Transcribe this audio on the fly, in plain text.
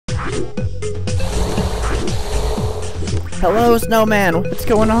Hello, snowman. What's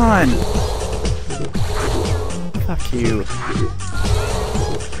going on? Fuck you.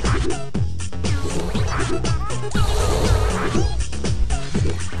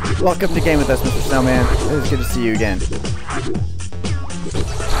 Welcome to Game With Us, Mr. Snowman. It is good to see you again.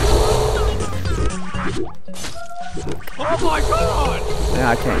 Oh my god! Now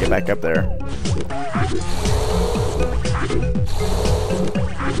I can't get back up there.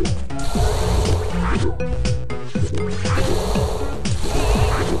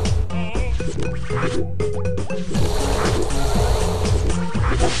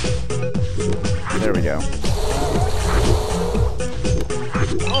 There we go.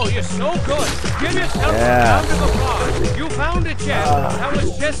 Oh, you're so good! Give yourself a round of applause! You found a chest that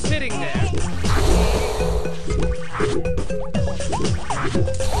was just sitting there!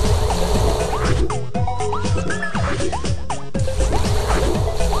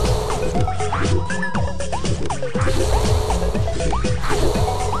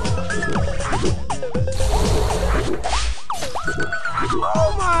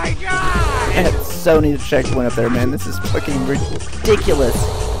 Oh my god! I so need a checkpoint up there, man. This is fucking ridiculous.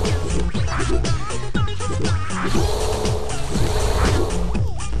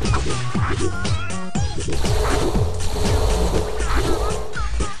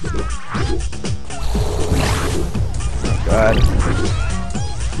 Oh god.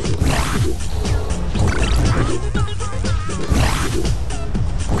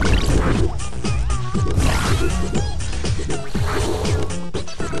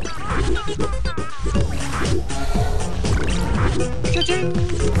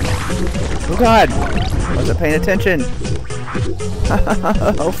 Oh god! Wasn't paying attention.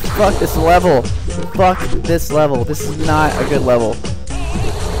 Oh fuck this level. Fuck this level. This is not a good level.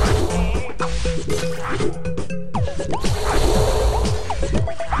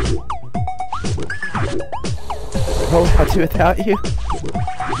 What would I do without you?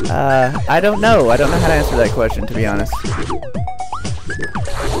 I don't know. I don't know how to answer that question, to be honest.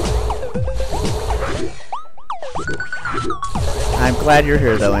 I'm glad you're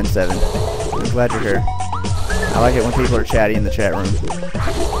here, though, N7. I'm glad you're here. I like it when people are chatty in the chat room.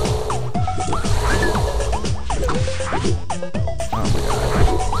 Oh my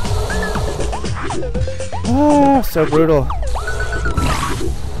god. Oh, so brutal.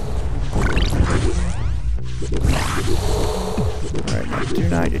 Alright, now do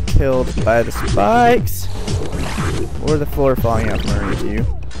not get killed by the spikes or the floor falling out from underneath you.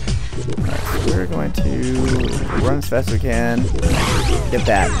 Alright, so we're going to run as fast as we can. Get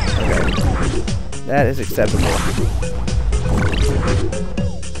that. Okay. That is acceptable.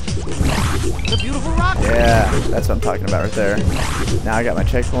 The beautiful rock. Yeah, that's what I'm talking about right there. Now I got my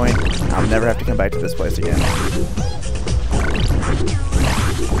checkpoint. I'll never have to come back to this place again.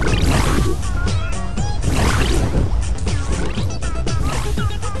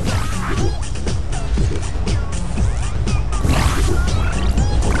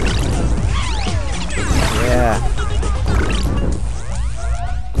 Yeah.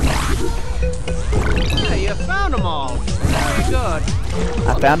 Yeah, you found them all. Very good. I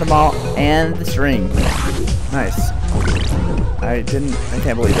found them all and the string. Nice. I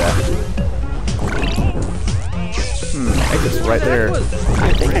can't believe that. Exit's right there.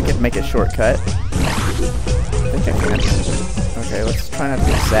 I think I could make a shortcut. I think I can. Okay, let's try not to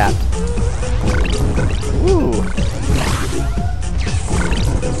get zapped. Woo!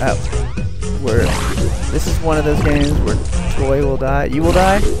 Oh. This is one of those games where Troy will die. You will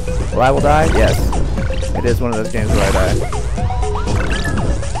die? Or I will die? Yes. It is one of those games where I die.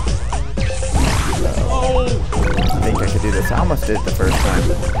 I think I could do this. I almost did it the first time.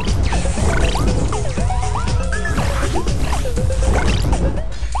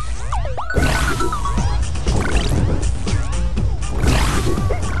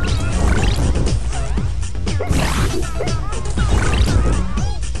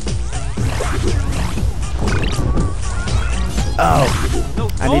 Oh,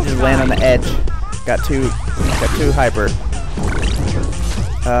 I need to land on the edge. Got too hyper.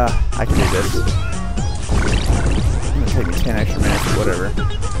 I can do this. It's gonna take me 10 extra minutes or whatever.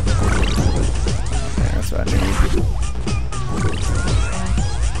 Yeah, that's what I need.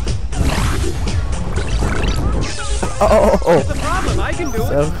 Oh! It's a problem. I can do it.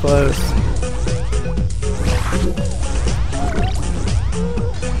 So close.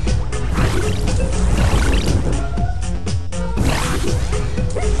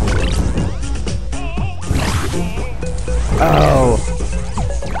 Oh.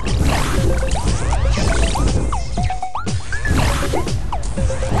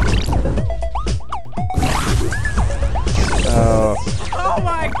 Oh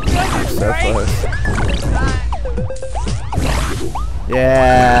my So close.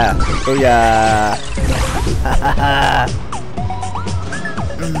 Yeah! Booyah! I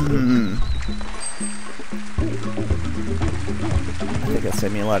think that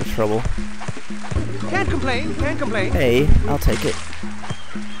saved me a lot of trouble. Can't complain, can't complain. Hey, I'll take it.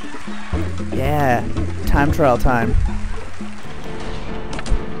 Yeah, time trial time.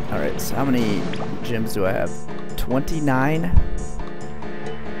 Alright, so how many gems do I have? 29?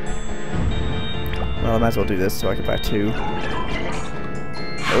 Well, I might as well do this so I can buy 2.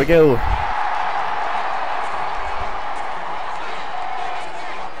 There we go.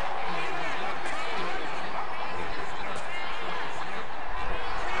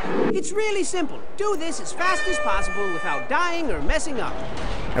 It's really simple. Do this as fast as possible without dying or messing up.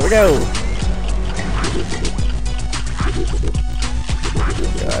 There we go.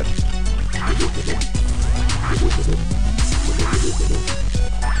 Oh God.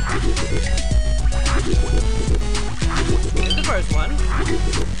 Here's the first one.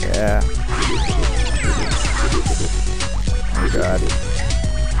 Yeah. Oh God.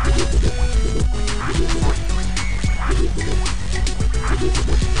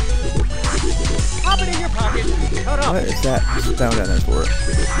 Pop it in your pocket. Shut up. What is that stone down there for?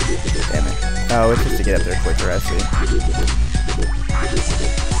 Damn it. Oh, it's just to get up there quicker, I see.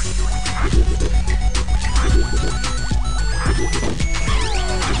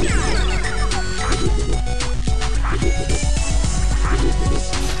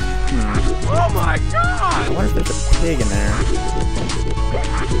 Oh my God! I wonder if there's a pig in there.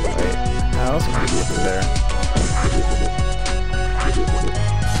 Wait, how else am I gonna get through there?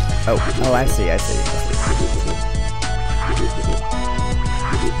 Oh, I see.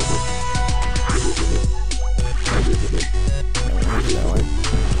 No, that way.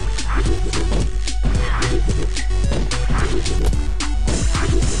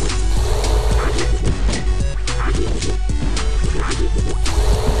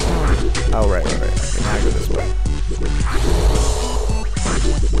 Oh, right. Okay, now I go this way.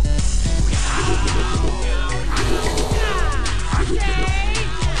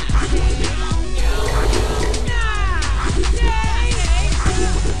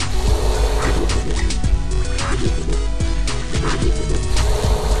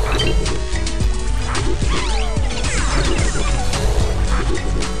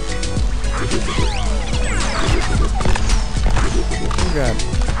 Oh, God.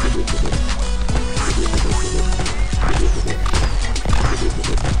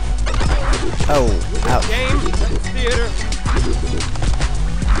 Oh, ouch. Game, theater.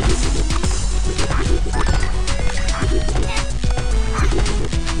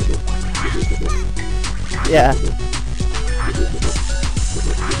 Yeah.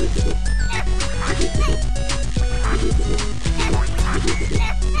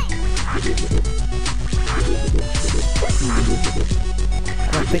 I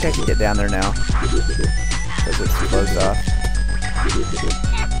don't think I can get down there now because it's closed off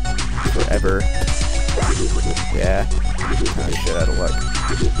forever. Yeah. Oh shit, out of luck.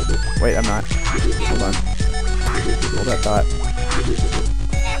 Wait, I'm not. Hold on. Hold that thought.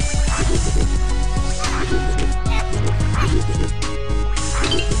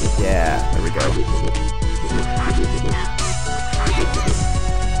 Yeah, there we go.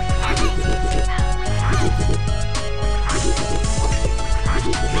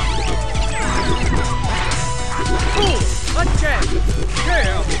 A jam.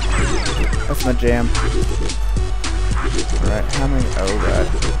 Jam. That's my jam. Alright, how many? Oh God.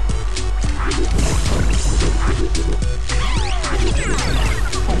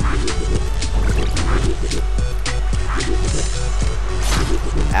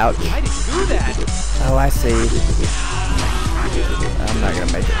 Ouch. Why did you do that? Oh, I see. I'm not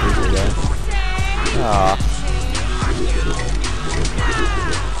gonna make it through here though. Aw.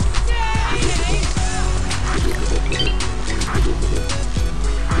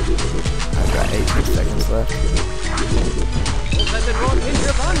 I've got 18 seconds left. Let the road hit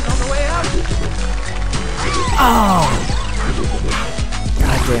your buns on the way out. Oh!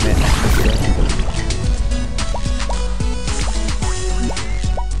 God damn it.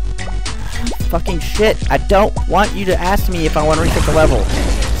 Fucking shit. I don't want you to ask me if I want to reset the level.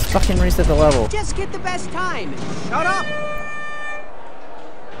 Just fucking reset the level. Just get the best time. Shut up.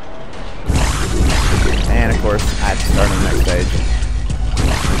 And of course, I have to start on the next stage.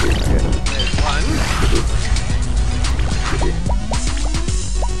 There's one.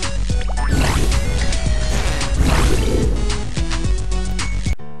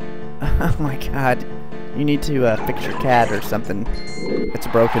 Oh my God. You need to fix your cat or something. It's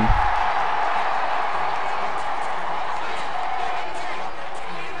broken.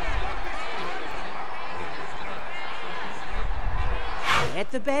 at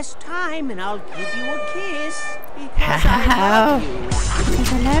the best time and I'll give you a kiss because I love you.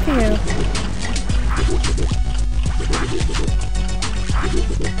 Because I love you.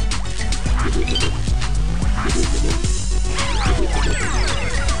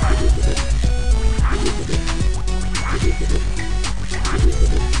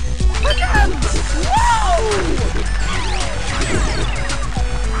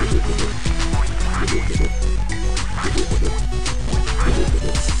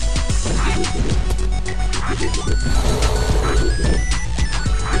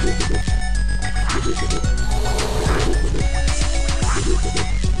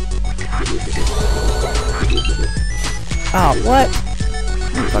 Oh, what?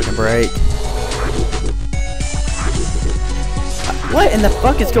 Fucking break. What in the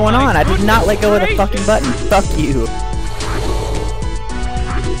fuck is going on? I did not let go of the fucking button. Fuck you.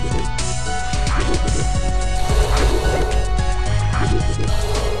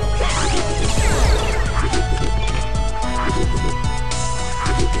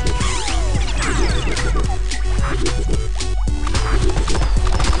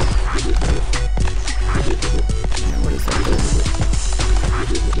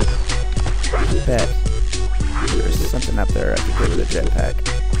 There's something up there I could get with a jetpack.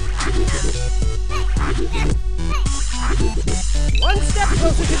 One step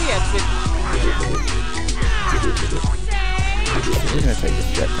closer to the exit. We're gonna take this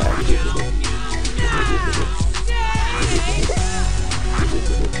jetpack.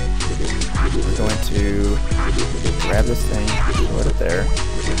 We're going to grab this thing, throw it up there.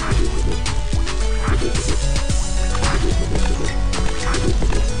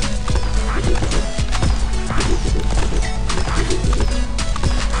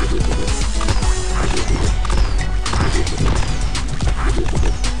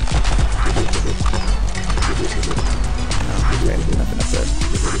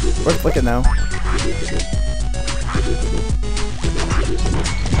 Worth looking though.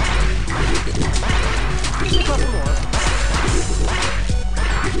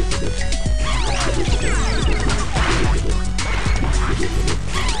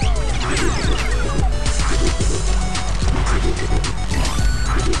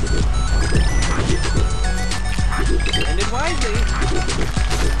 Ended wisely.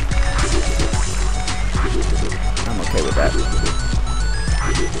 I'm okay with that.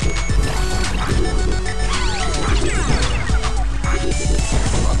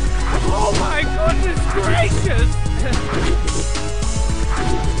 Oh my goodness gracious!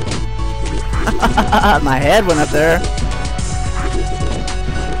 My head went up there.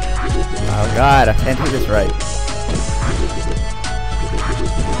 Oh god, I can't do this right.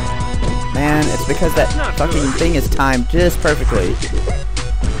 Man, it's because that fucking thing is timed just perfectly.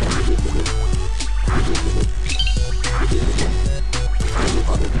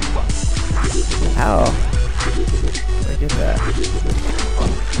 How? Did I get that?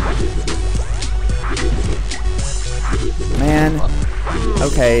 Man.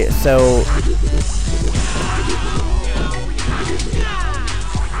 Okay, so...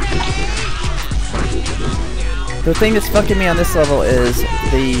 the thing that's fucking me on this level is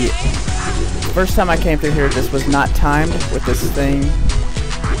the first time I came through here, this was not timed with this thing.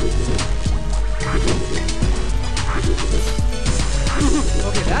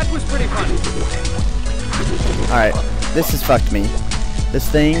 Okay, that was pretty funny. Alright, this has fucked me. This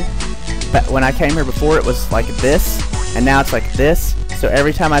thing, when I came here before, it was like this, and now it's like this. So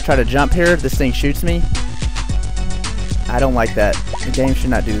every time I try to jump here, this thing shoots me. I don't like that. The game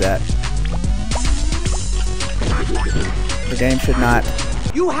should not do that. The game should not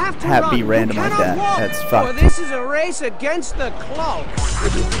You have to be random like that. That's fucked. This is a race against the clock.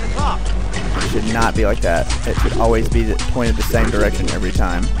 It should not be like that. It should always be pointed the same direction every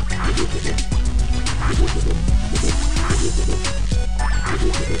time.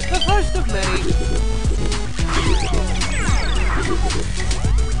 The first of many.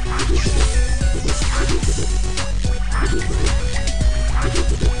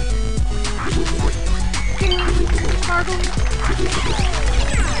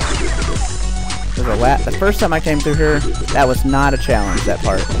 The first time I came through here, that was not a challenge, that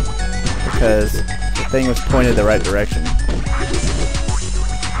part, because the thing was pointed the right direction.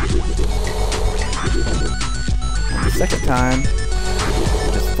 And the second time,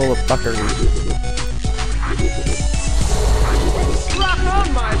 just full of fuckery. Rock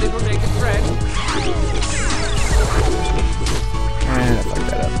on, my little naked friend. And I fucked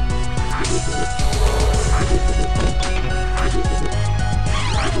that up.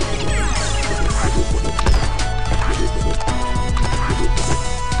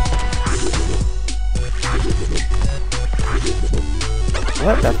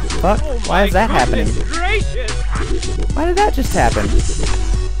 What the fuck? Oh, Why is that happening? Gracious. Why did that just happen?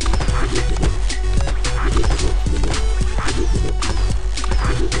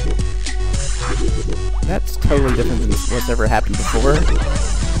 That's totally different than what's ever happened before.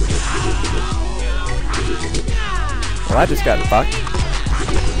 Well, I just got fucked.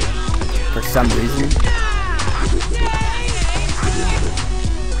 For some reason.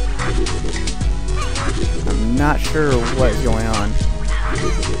 I'm not sure what is going on.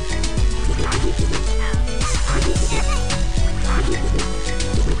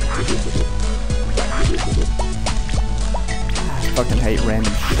 I fucking hate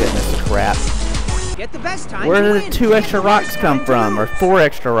random shit in this crap. Get the best time. Where to did the win. 2 extra Get the rocks best come time to from? Or lose. 4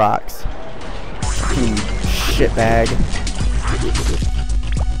 extra rocks? Fucking shitbag.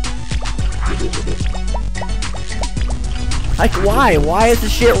 Like, why? Why is the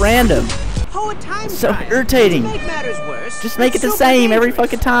shit random? Oh, a time So trial. irritating. To make matters worse, Just make it it's the super same every dangerous.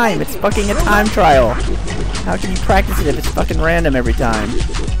 fucking time. Thank It's you. fucking a You're time welcome. trial. How can you practice it if it's fucking random every time?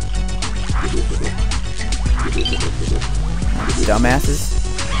 Dumbasses.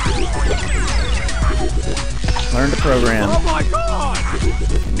 Learn to program. Oh my God!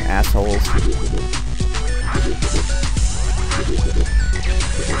 Fucking assholes.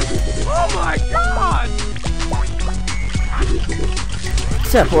 Oh my God!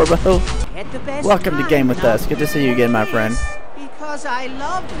 What's up, Orbo? Get the best Welcome to time, Game With not Us. Good to see you again, my friend. Because I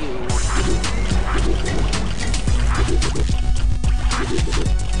love you.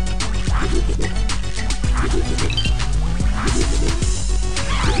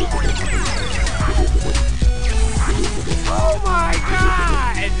 Oh my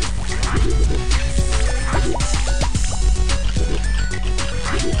God!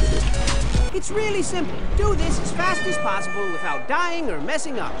 It's really simple. Do this as fast as possible without dying or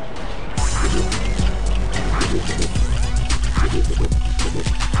messing up.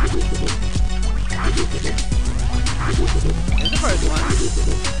 Here's the first one.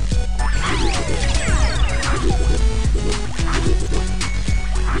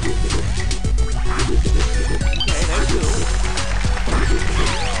 Okay, there's 2.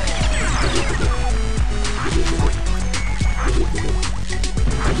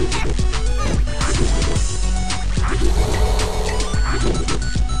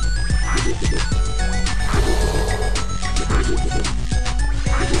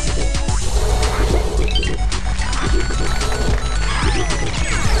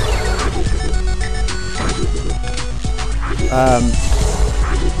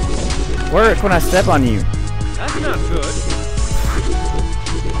 Work when I step on you. That's not good.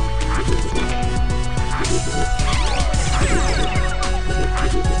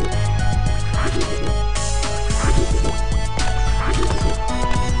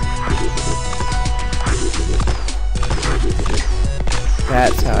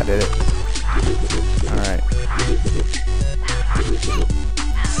 That's how I did it. Alright.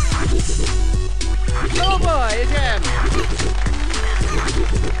 Oh boy, again!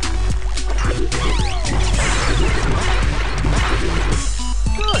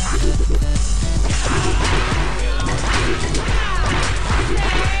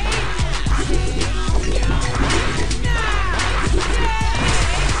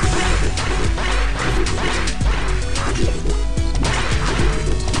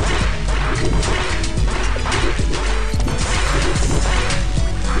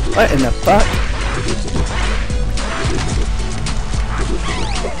 What in the fuck?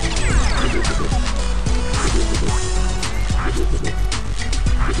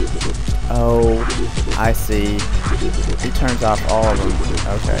 Oh, I see. He turns off all of them.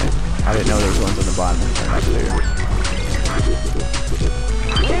 Okay. I didn't know there was ones on the bottom that turned off too.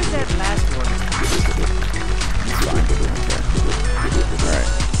 Where's that last one? It's fine. Okay. Alright.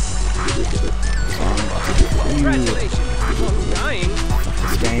 Congratulations on dying.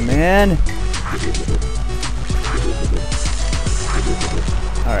 This game, man.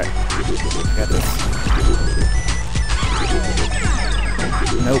 Alright. Got this.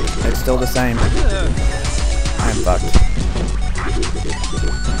 Nope, it's still the same. I'm fucked.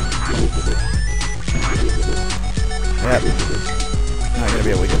 Yep. Not gonna be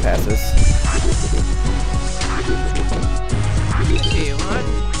able to get past this. See what?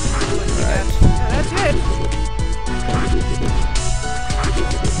 Alright. Yeah, that's it.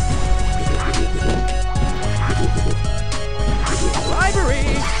 Library!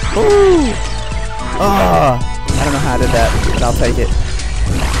 Ooh! Oh, I don't know how I did that, but I'll take it.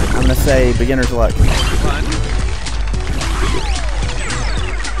 I'm gonna say beginner's luck. Run.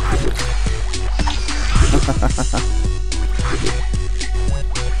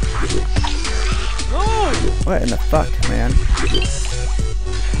 Oh! What in the fuck, man?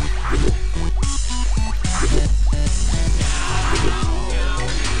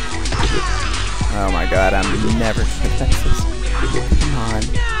 Oh my god, I'm never gonna fix this. Come on.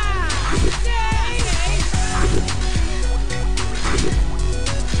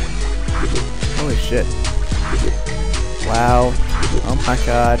 Holy shit. Wow. Oh my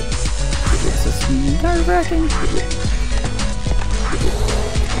god. This is nerve-wracking.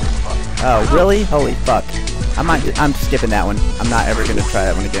 Oh, really? Holy fuck. I'm skipping that one. I'm not ever gonna try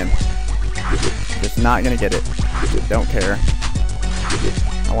that one again. Just not gonna get it. Don't care.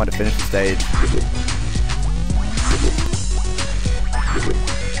 I want to finish the stage.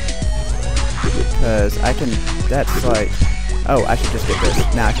 Because I can... That's like... Oh, I should just get this.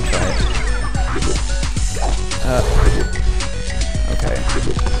 Now I can try it. Okay.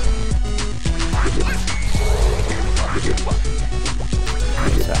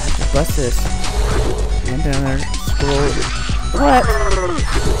 Okay, so I have to bust this. And down there. Scroll. What?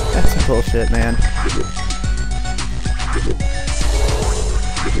 That's some bullshit, man.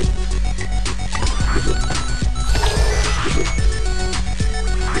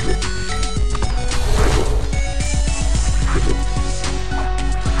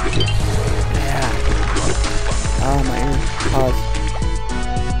 Oh, my ear. Pause.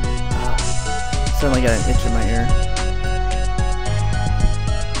 Suddenly got an itch in my ear.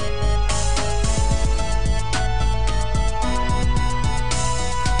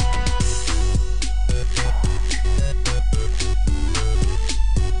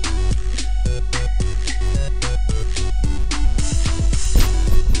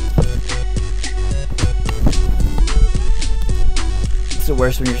 It's the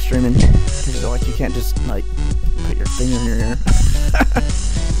worst when you're streaming. Because like you can't just like put your finger in your ear.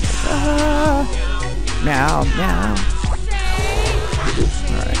 Meow, meow.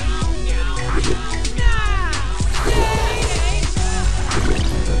 Alright.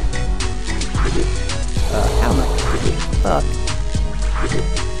 How much? Fuck.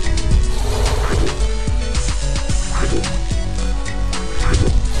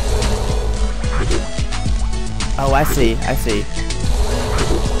 Oh, I see, I see.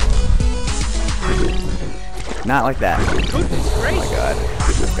 Not like that. Oh my god.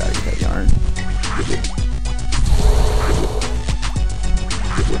 I've got to get that yarn.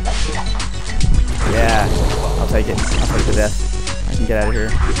 Yeah. I'll take it. I'll take the death. I can get out of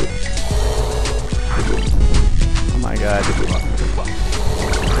here. Oh my god.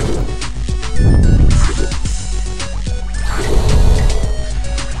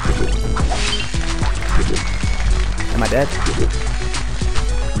 Am I dead?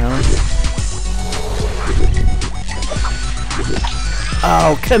 No?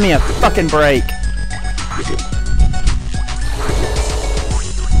 Oh, give me a fucking break.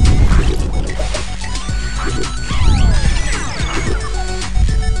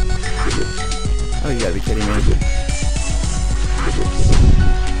 Oh, you gotta be kidding me.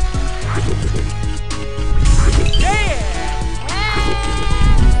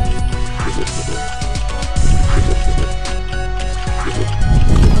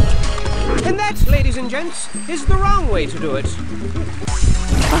 And that, ladies and gents, is the wrong way to do it.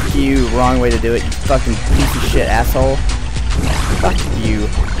 Fuck you, wrong way to do it, you fucking piece of shit asshole. Fuck you.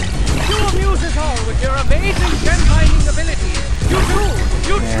 You amuse us all with your amazing gem-finding abilities. You do!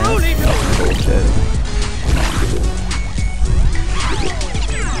 You truly do! Bullshit.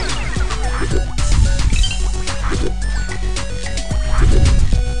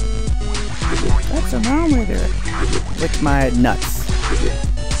 That's the wrong way to do it. Lick my nuts.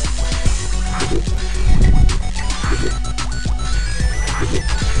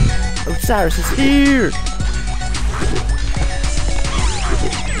 Osiris is here!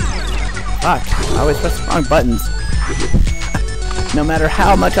 Fuck, I always press the wrong buttons. No matter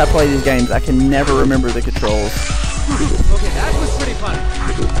how much I play these games, I can never remember the controls. Okay, that was pretty fun.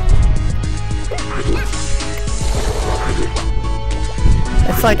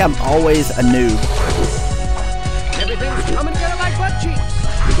 It's like I'm always a noob. Everything's coming together like butt cheeks.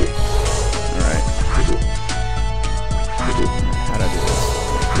 Alright. How do I do this?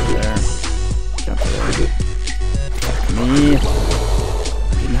 There. Jump there. Fuck me.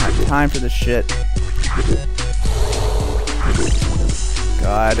 Didn't have time for this shit.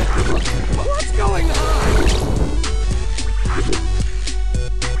 God. What's going on?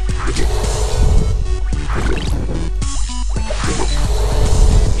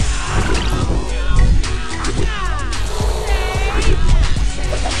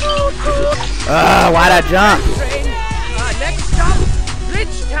 Why'd I jump? Train. Next stop,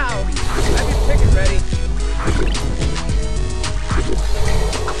 Bridgetown. Have your ticket ready.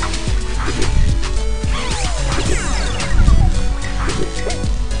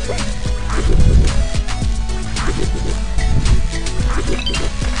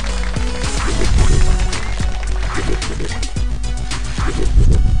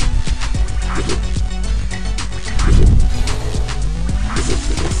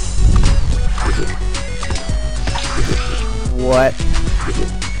 What?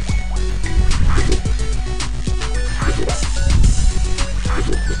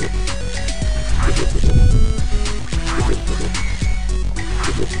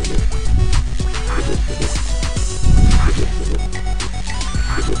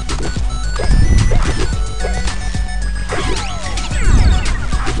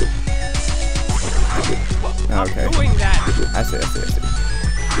 Okay. Doing that. I see.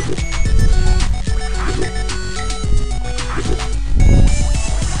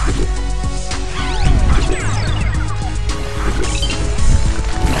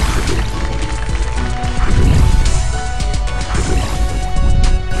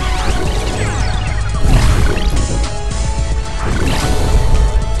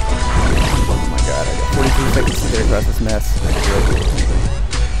 Oh my god, I got 42 seconds to get across this mess.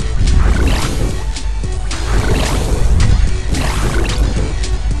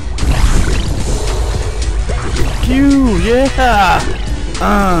 Yeah! I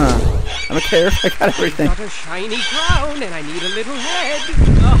don't care if I got everything. Got a shiny crown and I need a little head.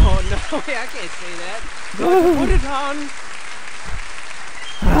 Oh no, I can't say that. Got to put it on.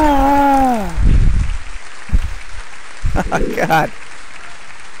 Oh god.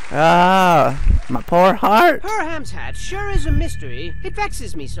 My poor heart. Perham's hat sure is a mystery. It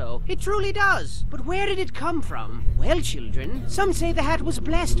vexes me so. It truly does. But where did it come from? Well, children, some say the hat was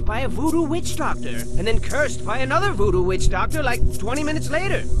blessed by a voodoo witch doctor, and then cursed by another voodoo witch doctor like 20 minutes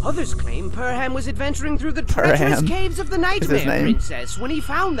later. Others claim Perham was adventuring through the treacherous caves of the Nightmare Princess when he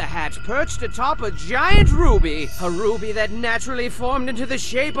found the hat perched atop a giant ruby. A ruby that naturally formed into the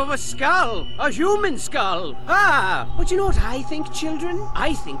shape of a skull. A human skull. But you know what I think, children?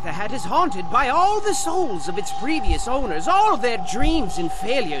 I think the hat is haunted by all the souls of its previous owners, all of their dreams and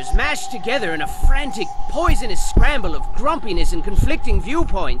failures mashed together in a frantic, poisonous scramble of grumpiness and conflicting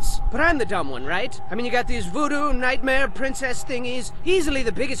viewpoints. But I'm the dumb one, right? I mean, you got these voodoo nightmare princess thingies, easily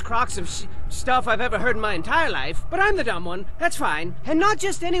the biggest crocks of stuff I've ever heard in my entire life, but I'm the dumb one. That's fine. And not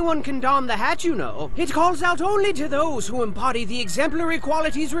just anyone can don the hat, you know. It calls out only to those who embody the exemplary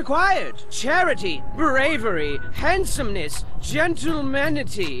qualities required. Charity, bravery, handsomeness,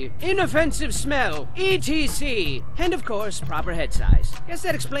 gentlemanity, inoffensive smell, etc. And of course, proper head size. Guess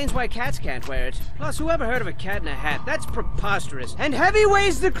that explains why cats can't wear it. Plus, whoever heard of a cat in a hat? That's preposterous. And heavy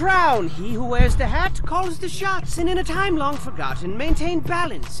weighs the crown. He who wears the hat calls the shots, and in a time long forgotten, maintained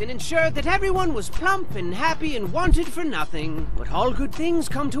balance and ensured that everyone was plump and happy and wanted for nothing. But all good things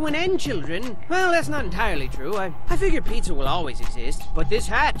come to an end, children. Well, that's not entirely true. I figure pizza will always exist. But this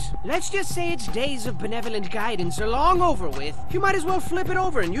hat, let's just say its days of benevolent guidance are long over with. You might as well flip it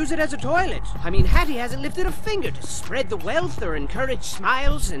over and use it as a toilet. I mean, Hattie hasn't lifted a finger to spread the wealth or encourage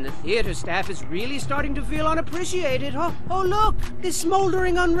smiles, and the theater staff is really starting to feel unappreciated. Oh look! This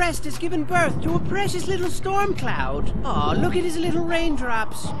smoldering unrest has given birth to a precious little storm cloud. Oh, look at his little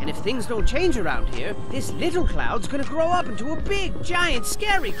raindrops. And if things don't change around here, this little cloud's gonna grow up into a big, giant,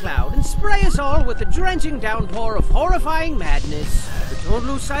 scary cloud and spray us all with a drenching downpour of horrifying madness. But don't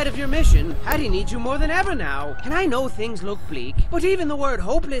lose sight of your mission. Hattie needs you more than ever now. And I know things look bleak, but even the word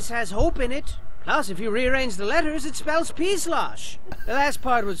hopeless has hope in it. Plus, if you rearrange the letters, it spells peace-losh. The last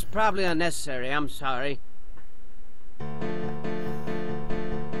part was probably unnecessary. I'm sorry.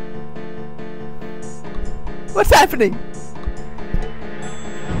 What's happening?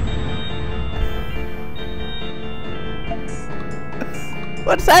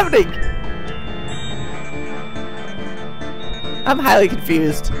 What's happening? I'm highly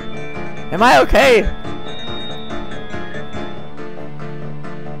confused. Am I okay?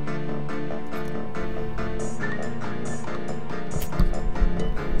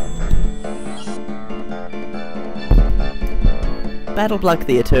 BattleBlock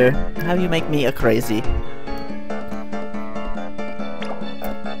Theater, how you make me a crazy.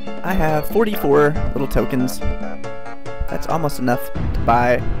 I have 44 little tokens. That's almost enough to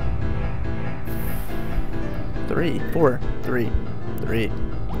buy 3.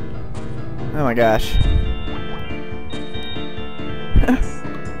 Oh my gosh.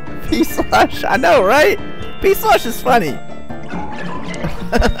 P-Slosh, I know, right? P-Slosh is funny.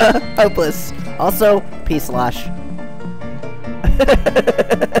 Hopeless. Also, P-Slosh.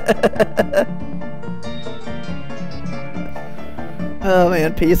 Oh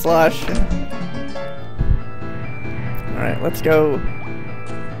man, P-Slosh. Alright, let's go.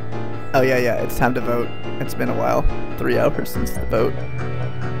 Oh yeah, it's time to vote. It's been a while. 3 hours since the vote.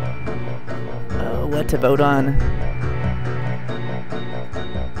 Oh, what to vote on?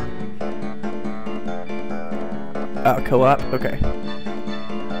 Oh, co-op? Okay.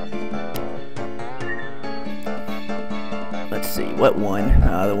 Let's see, what one?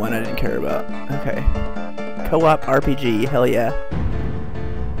 The one I didn't care about. Okay. co-op RPG. Hell yeah.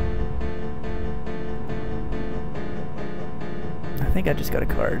 I think I just got a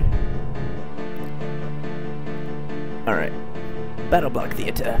card. Alright. BattleBlock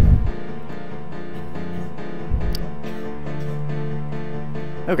Theater.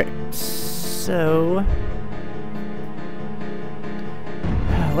 Okay, so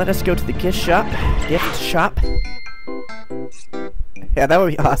let us go to the gift shop. Yeah, that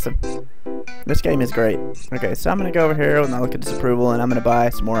would be awesome. This game is great. Okay, so I'm gonna go over here and I'll look at disapproval, and I'm gonna buy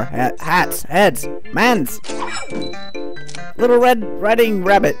some more hats, heads, mans, little red riding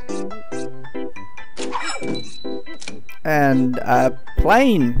rabbit, and a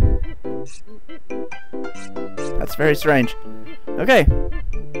plane. That's very strange. Okay.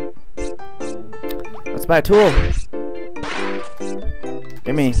 Let's buy a tool.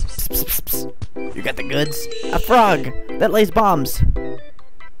 Give me. Psst, psst, psst, psst. You got the goods. A frog that lays bombs.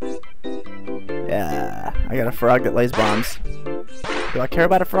 Yeah, I got a frog that lays bombs. Do I care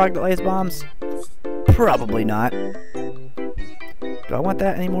about a frog that lays bombs? Probably not. Do I want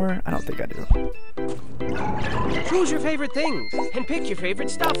that anymore? I don't think I do. Choose your favorite things and pick your favorite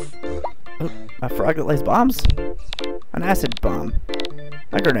stuff. Oh, a frog that lays bombs? An acid bomb.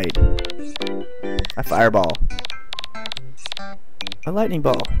 A grenade. A fireball. A lightning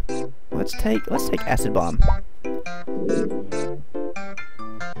ball. Let's take acid bomb.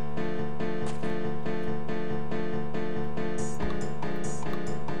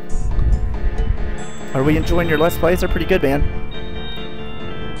 Are we enjoying your Let's Plays? They're pretty good, man.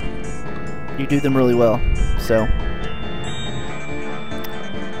 You do them really well, so.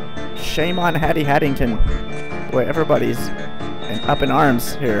 Shame on Hattie Haddington. Boy, everybody's up in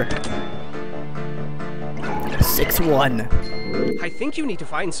arms here. 6-1. I think you need to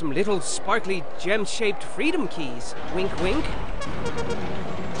find some little sparkly gem-shaped freedom keys. Wink, wink.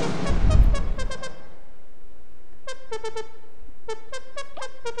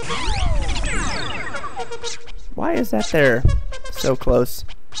 Why is that there? So close.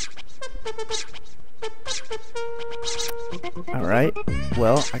 Alright,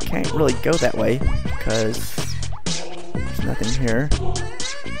 well, I can't really go that way because there's nothing here.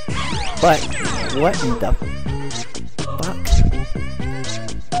 But, what in the fuck?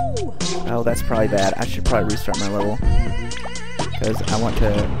 Oh, that's probably bad. I should probably restart my level because I want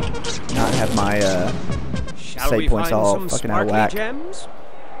to not have my save points all fucking out of whack. Gems?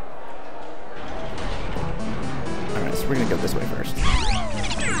 Alright, so we're gonna go this way first.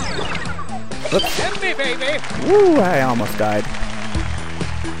 Oops. Get me, baby! Woo, I almost died.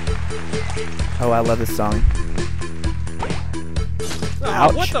 Oh, I love this song.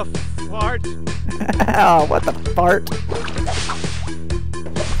 Ouch. What the fart? Oh, what the fart?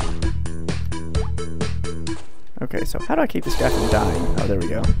 Okay, so how do I keep this guy from dying? Oh, there we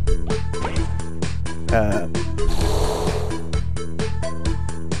go.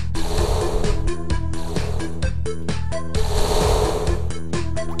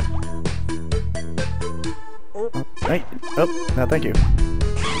 Right. Oh, no, thank you.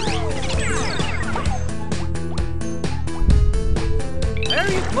 Where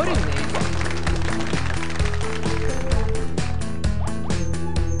are you putting these?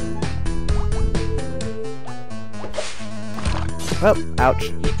 Oh,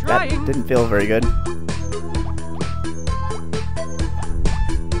 ouch. That didn't feel very good.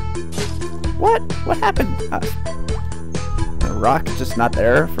 What? What happened? The rock just not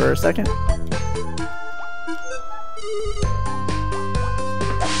there for a second?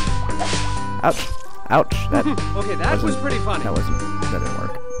 Ouch. Ouch. That okay, that was pretty funny. That didn't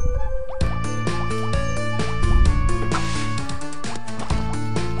work.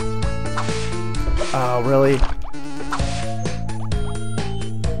 Oh, really?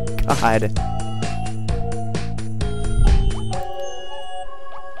 God.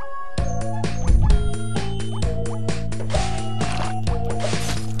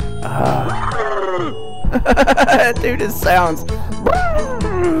 Dude, it sounds.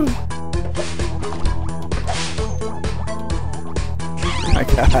 My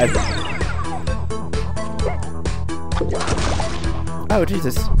God. Oh,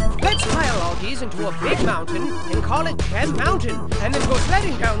 Jesus. Let's pile all these into a big mountain and call it Gem Mountain, and then go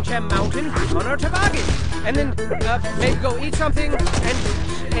sledding down Gem Mountain on our toboggan, and then maybe go eat something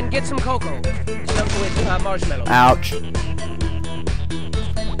and get some cocoa with marshmallows. Ouch.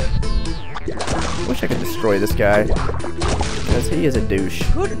 Wish I could destroy this guy, because he is a douche.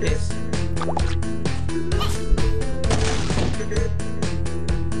 Goodness.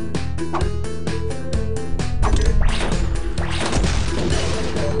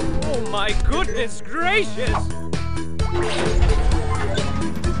 Oh my goodness gracious!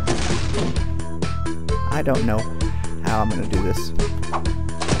 I I don't know how I'm gonna do this.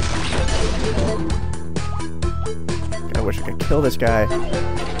 I wish I could kill this guy.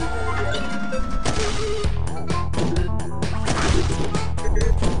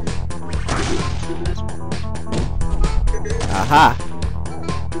 Aha!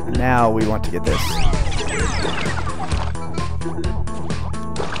 Now we want to get this.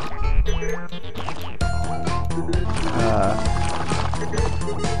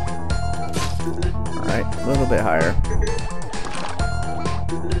 Alright, a little bit higher.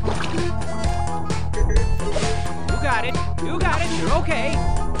 You got it. You got it. You're okay.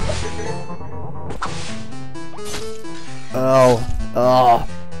 Oh. Oh.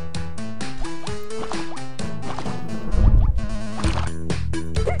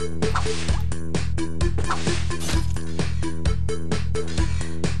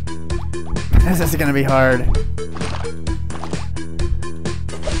 This is gonna be hard.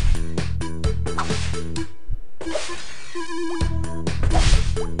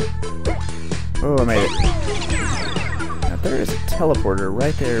 Oh, I made it. Now there is a teleporter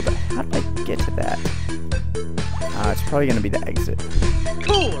right there, but how do I get to that? It's probably gonna be the exit.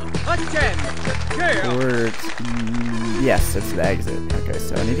 Cool. A 10. Yeah. Or it's, yes, it's the exit. Okay,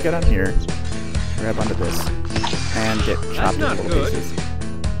 so I need to go down here, grab onto this, and get chopped into little good. pieces.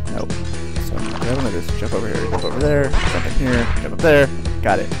 Nope. So I'm gonna grab onto this, jump over here, jump over there, jump in here, jump up there.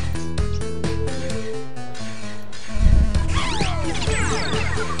 Got it.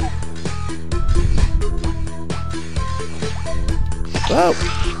 Whoa!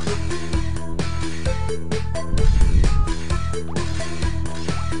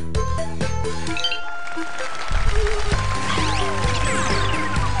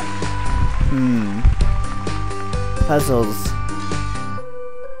 Puzzles.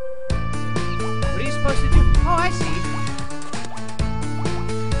 What are you supposed to do? Oh, I see.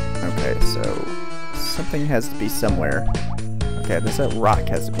 Okay, so something has to be somewhere. Okay, this rock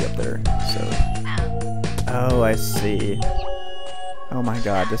has to be up there. So, oh, I see. Oh my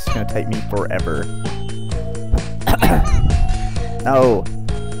God, this is gonna take me forever. No,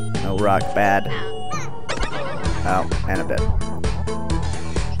 no rock, bad. Oh, and I'm dead.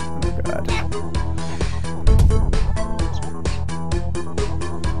 Oh God.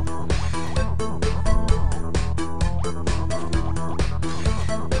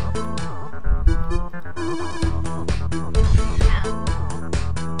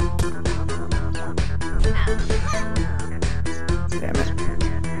 Damn it.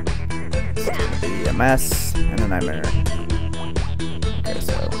 It's gonna be a mess and a nightmare. Okay,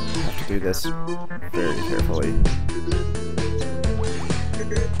 so I have to do this very carefully.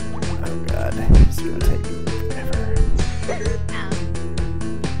 Oh God, this is gonna take me forever.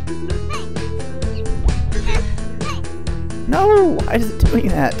 No! Why is it doing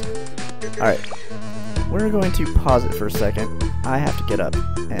that? Alright, we're going to pause it for a second. I have to get up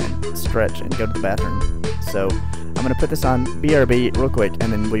and stretch and go to the bathroom. So I'm going to put this on BRB real quick,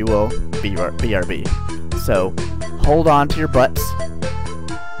 and then we will BRB. So hold on to your butts.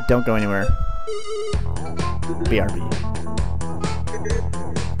 Don't go anywhere. BRB.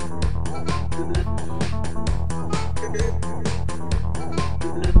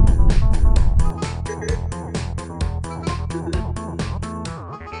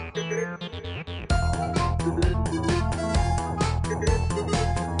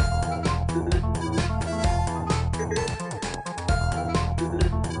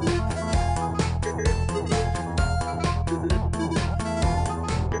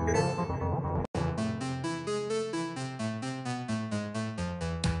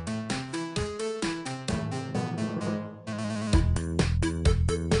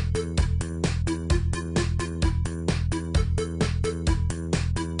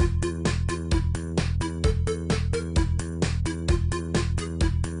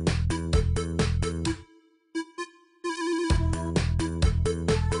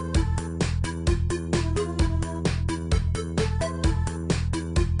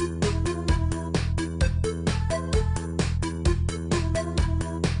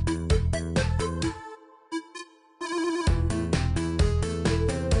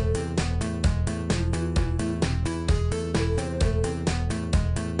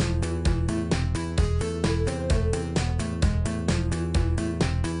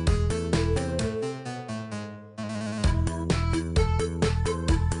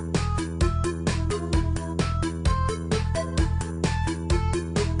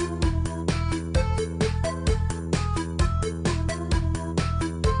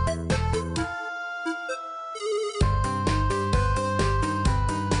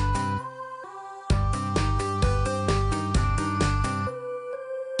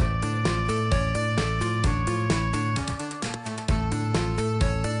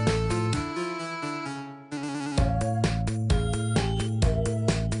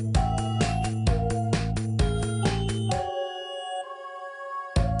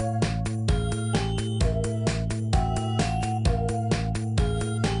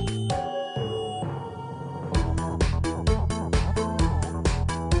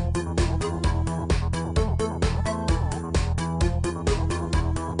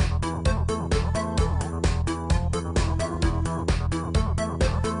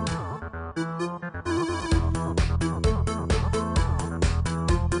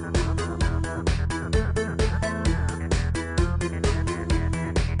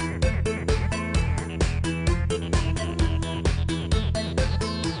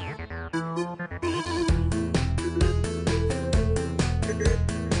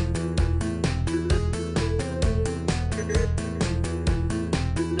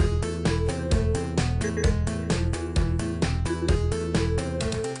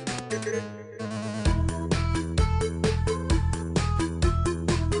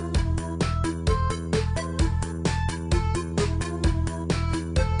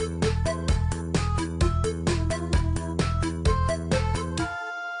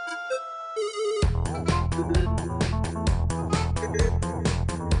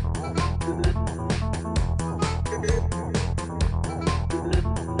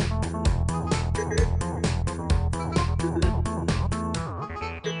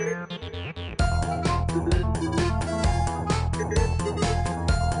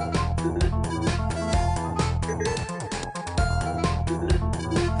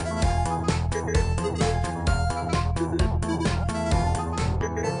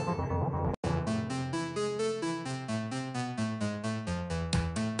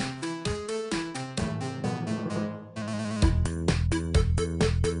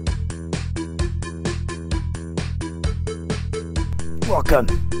 Welcome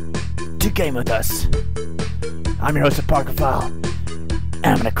to Game With Us. I'm your host, Apocryphile, and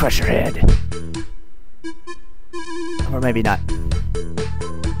I'm gonna crush your head. Or maybe not.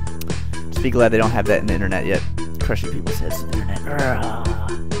 Just be glad they don't have that in the internet yet. Crushing people's heads in the internet.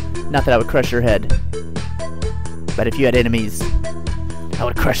 Not that I would crush your head, but if you had enemies, I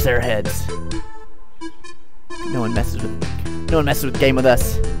would crush their heads. No one messes with Game With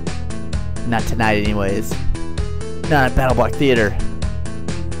Us. Not tonight, anyways. Not at BattleBlock Theater.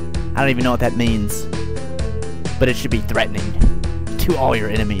 I don't even know what that means, but it should be threatening to all your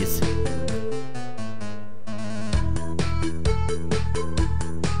enemies.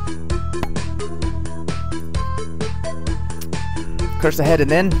 Curse the head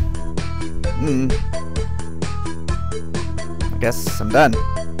and then I guess I'm done.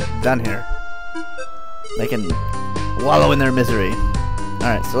 Done here. They can wallow in their misery.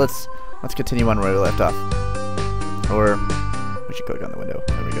 Alright, so let's continue on where we left off. Or we should click on the window.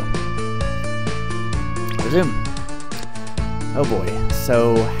 There we go. Resume. Oh boy.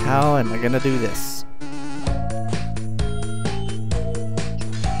 So how am I gonna do this? I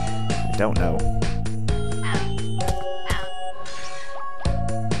don't know.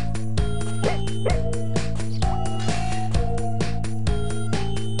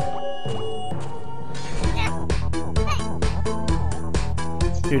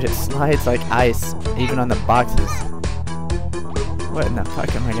 Dude, it slides like ice, even on the boxes. What in the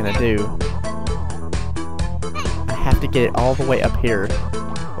fuck am I gonna do? I have to get it all the way up here.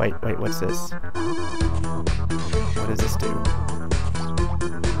 Wait, what's this? What does this do?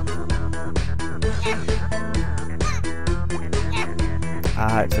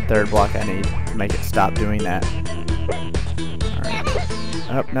 Ah, it's the third block I need to make it stop doing that. Alright.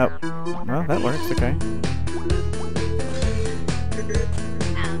 Oh, no. Well, that works, okay.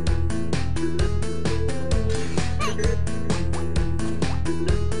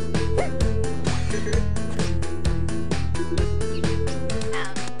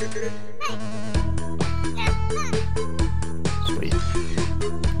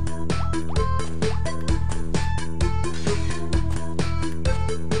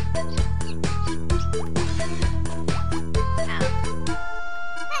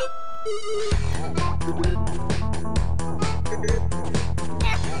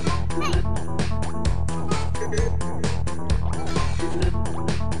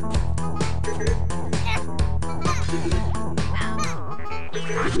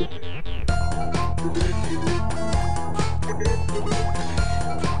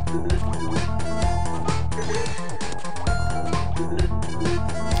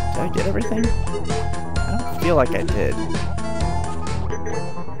 Did I get everything? I don't feel like I did.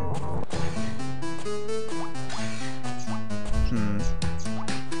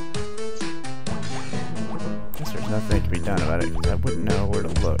 Guess there's nothing that can be done about it because I wouldn't know where to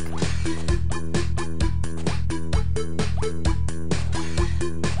look.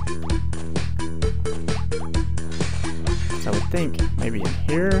 So I would think maybe in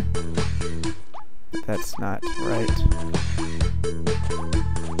here, but that's not right.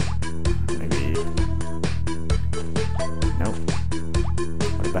 Maybe, nope.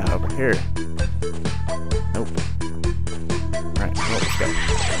 What about over here? Nope. Alright, well, let's go.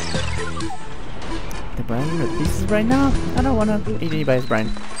 The brain or the pieces right now? I don't want to eat anybody's brain.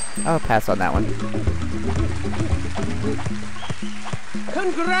 I'll pass on that one.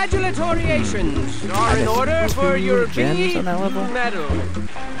 Congratulations are in order for your gems on that level? medal.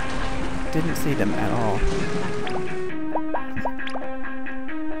 Didn't see them at all.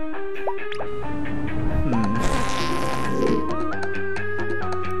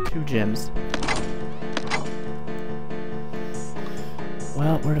 Two gems.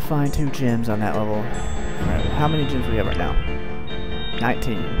 Well, where to find two gems on that level? Alright, how many gems do we have right now?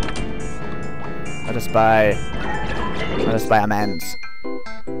 19. Let us buy a man's.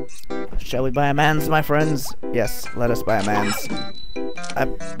 Shall we buy a man's, my friends? Yes, let us buy a man's. I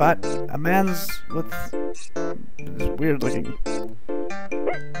bought a man's with this weird looking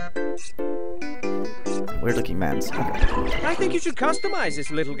man's. Okay. I think you should customize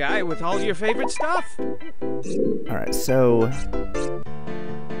this little guy with all your favorite stuff. Alright, so I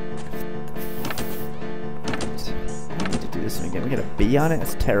need to do this one again. We got a B on it?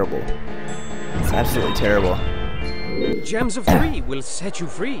 It's terrible. It's absolutely terrible. Gems of 3 will set you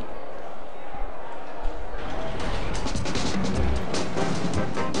free.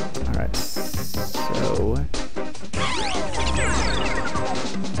 Alright, so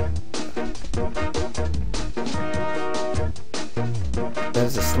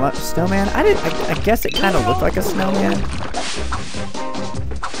there's a snowman. I guess it kind of looked like a snowman.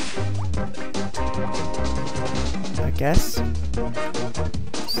 I guess.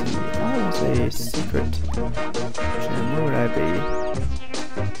 was a secret gem. Where would I be?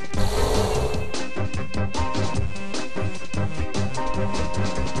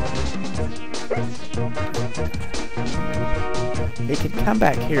 He could come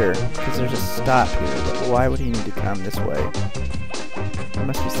back here, because there's a stop here, but why would he need to come this way? There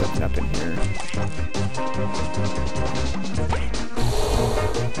must be something up in here.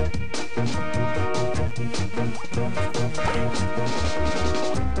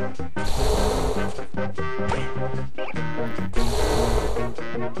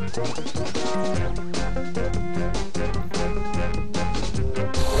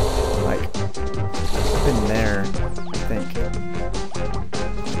 Like, up in there, I think.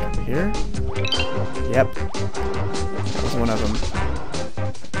 Here? Yep. That was one of them.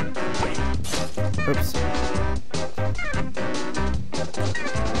 Oops.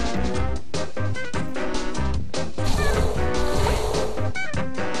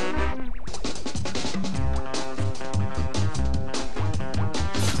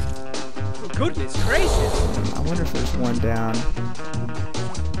 Goodness gracious! I wonder if there's one down.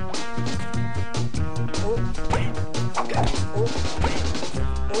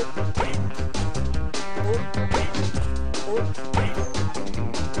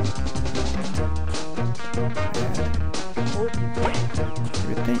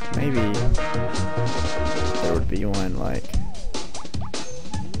 You would think maybe there would be one like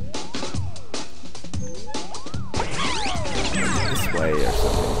this way or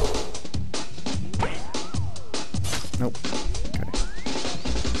something. Nope. Okay.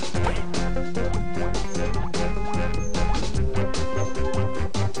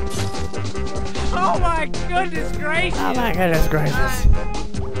 Oh my goodness gracious! Oh my goodness gracious.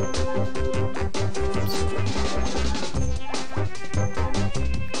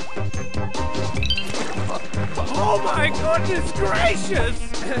 Oh my goodness gracious!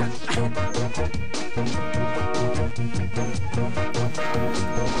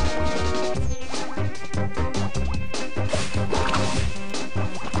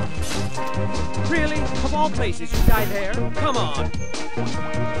 Really? Of all places, you die there? Come on!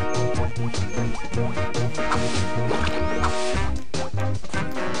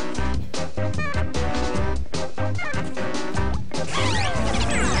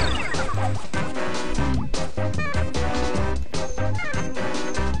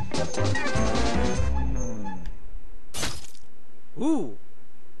 Ooh.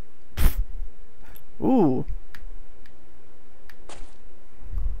 Ooh.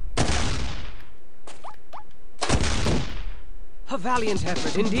 A valiant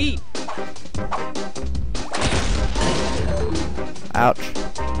effort indeed. Ouch.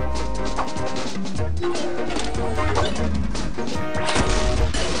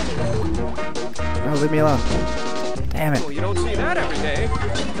 No, leave me alone. Damn it. Well, you don't see that every day.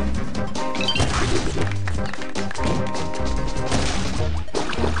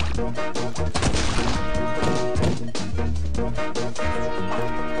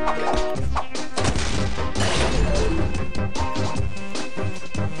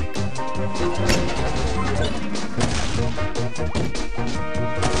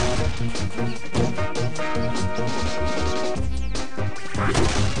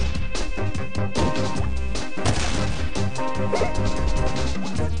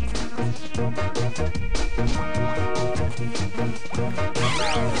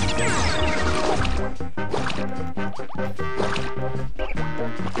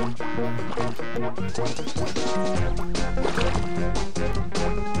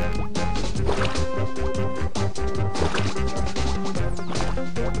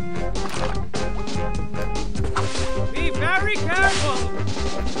 Be very careful!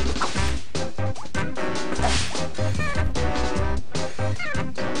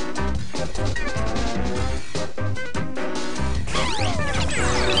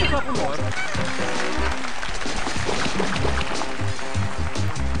 Just a couple more.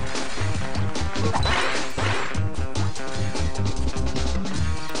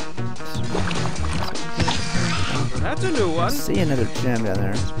 That's a new one. I see another gem down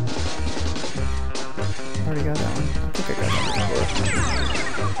there. Already got that one. I think I got that before.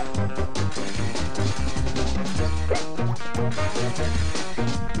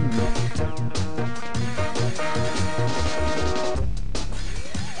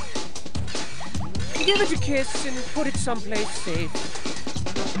 Give it a kiss and put it someplace safe.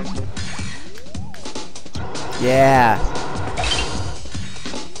 Yeah.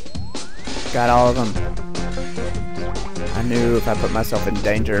 Got all of them. I knew if I put myself in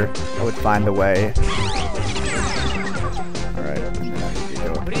danger, I would find a way. Alright, and then I need to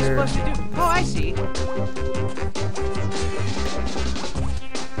go up What are you here. supposed to do? Oh, I see.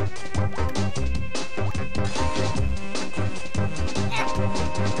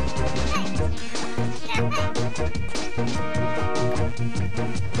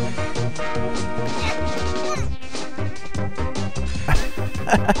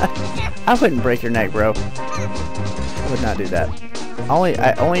 I wouldn't break your neck, bro. I would not do that.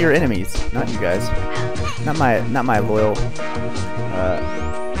 Only your enemies, not you guys. Not my loyal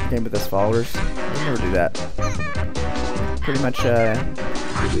Game with Us followers. I would never do that. Pretty much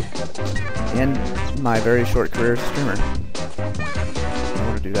end my very short career as a streamer. I don't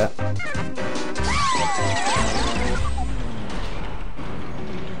want to do that.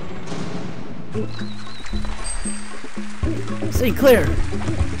 Stay clear.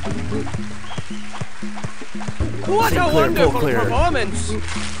 What a wonderful performance!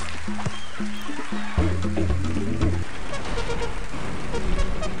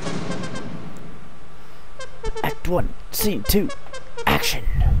 Act 1, Scene 2, action!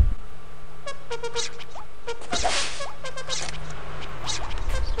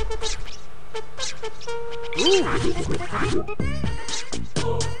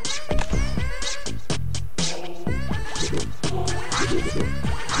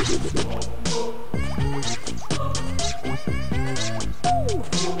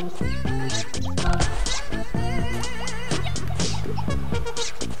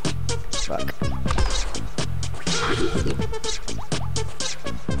 Fuck.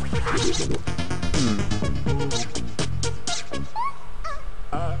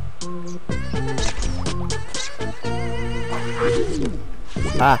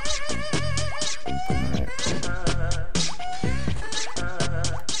 Ah. Alright.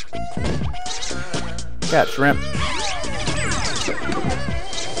 Got shrimp.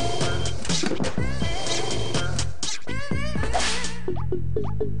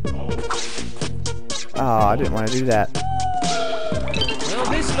 Oh, I didn't want to do that. Well,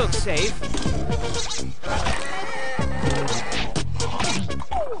 this looks safe.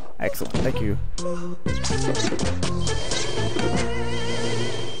 Excellent, thank you.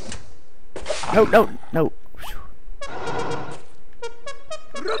 No, no, no.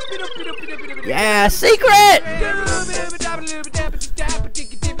 Yeah, secret!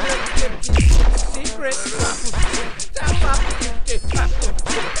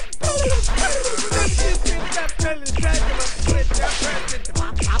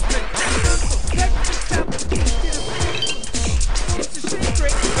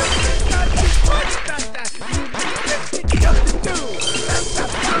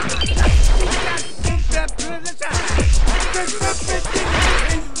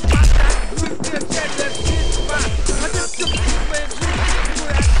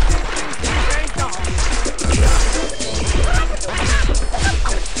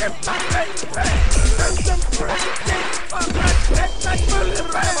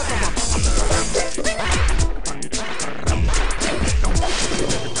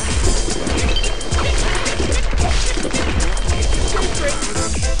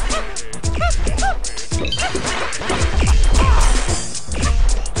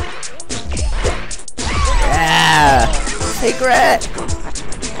 Yeah! Secret!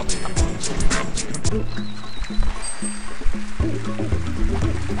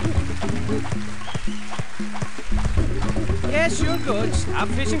 Yes, you're good. Stop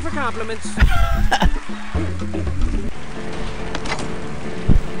fishing for compliments.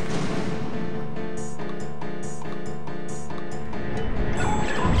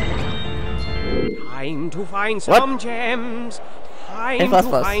 Time to find some gems. Time to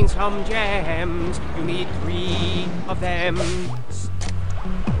find some gems. You need 3 of them.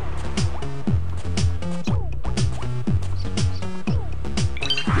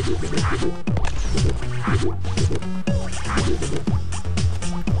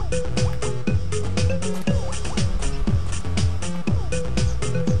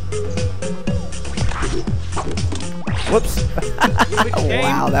 Whoops.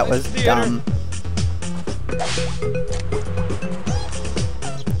 Wow, that was dumb.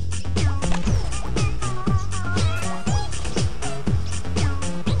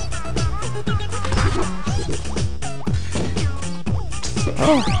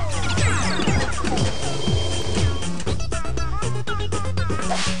 Oh.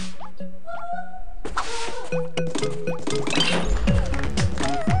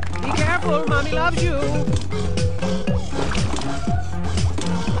 Be careful, Mommy loves you.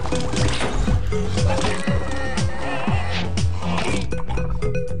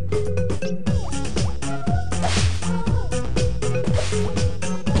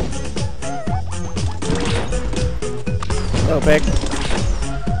 Hello, pig.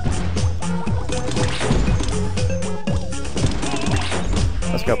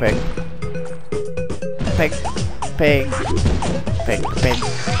 Let's go, pig. Pig. Pig. Pig. Pig.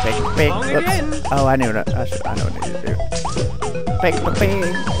 Pig. Pig. Oops. Oh, I knew what I know what I need to do. Pig. Pig.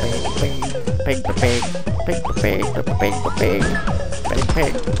 Pig. Pig. Pig. Pig. Pig. Pig. Pig. Pig. Pig.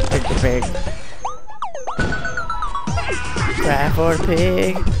 Pig. Pig the pig. Cry for the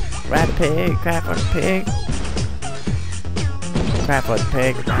pig. Ride the pig. Cry for the pig. Cry for the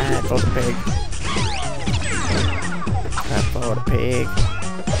pig. Ride for the pig. Cry for the pig.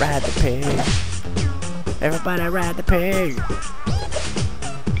 Ride the pig. Everybody ride the pig.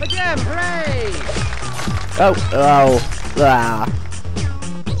 Again, hooray! Oh, oh, ah.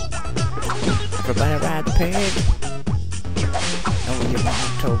 Everybody ride the pig. Oh, you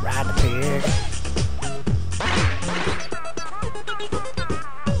want to ride the pig.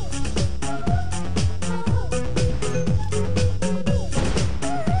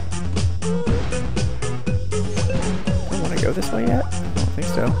 Don't want to go this way yet? I don't think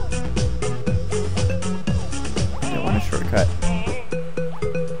so. I don't want a shortcut.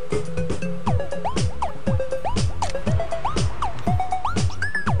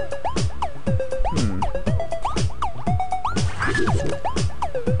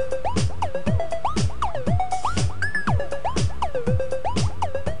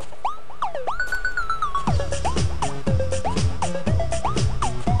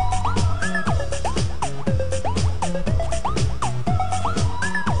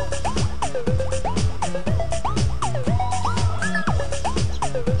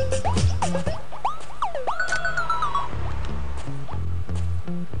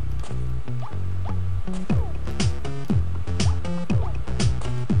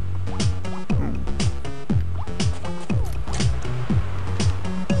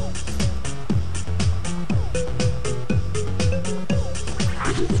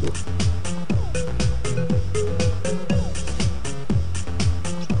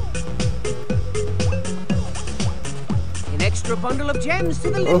 Extra bundle of gems to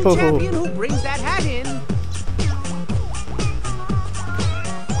the little champion who brings that hat in.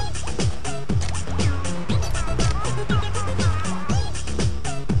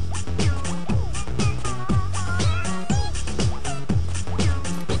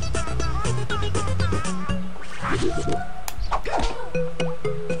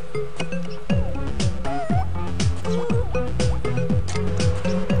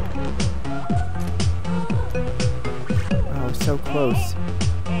 So close.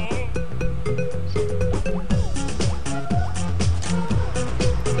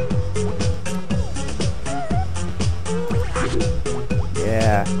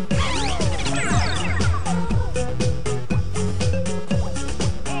 Yeah.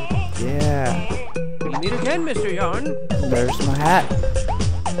 Yeah. We'll meet again, Mr. Yarn. There's my hat.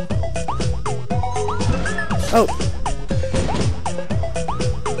 Oh.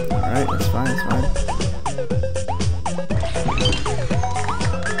 Alright, that's fine, that's fine.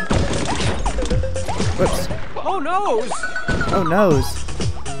 Whoops. Oh, nose! Oh, nose.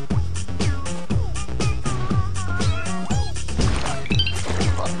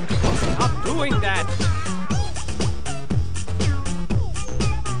 Stop doing that!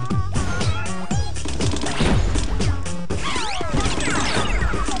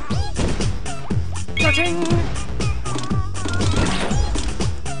 Cutting!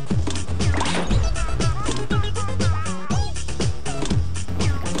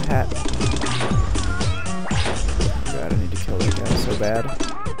 Hat. God, I need to kill that guy so bad.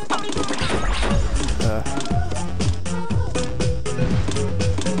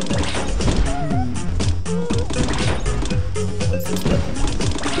 What's this weapon?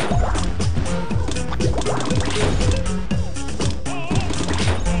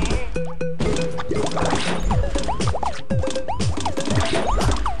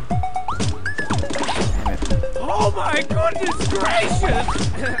 Damn it. Oh my goodness gracious!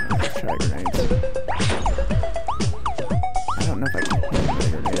 Try grenades. I don't know if I can hit the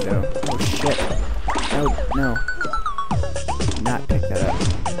grenade though. Oh shit. No, no. Do not pick that up.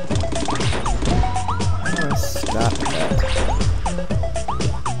 How do I stop that?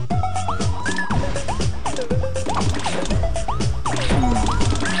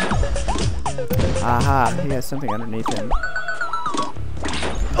 Aha, he has something underneath him.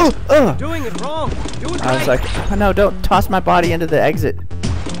 Oh! Oh! Doing it wrong! Do it I was right! like, oh no, don't toss my body into the exit.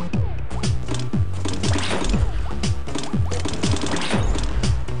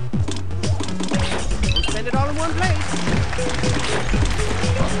 Don't spend it all in one place!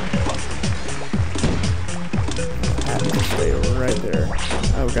 Have to stay right there.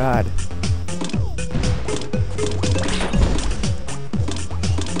 Oh god.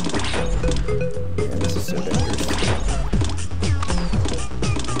 Yeah, this is so dangerous.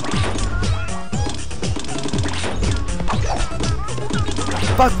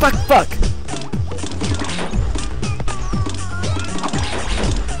 Fuck, fuck, fuck!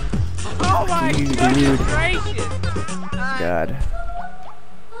 Oh my Dude. goodness gracious! God.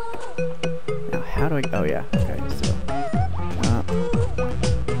 do I... Oh, yeah. Okay, so...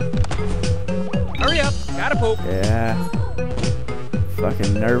 Hurry up. Gotta poop. Yeah.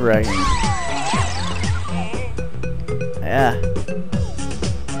 Fucking nerve-wracking. Yeah.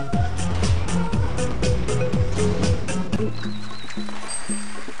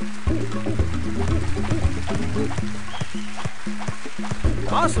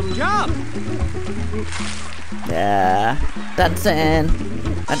 Awesome job. Yeah. Dancing.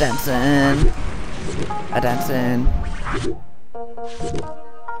 A dancing. A dancing.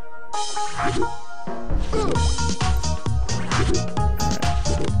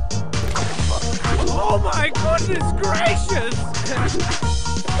 Oh my goodness gracious!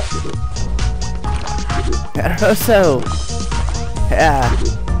 Rosso. Yeah.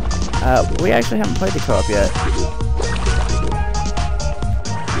 We actually haven't played the co-op yet.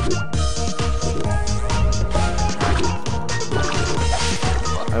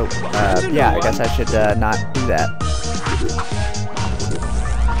 Oh, yeah, I guess I should not do that.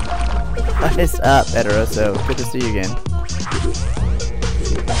 What is up, Ederoso? Good to see you again.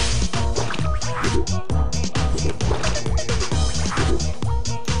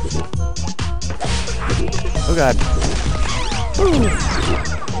 Oh god. Ooh.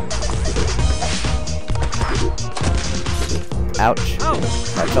 Ouch. Oh.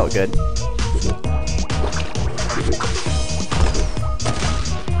 That felt good.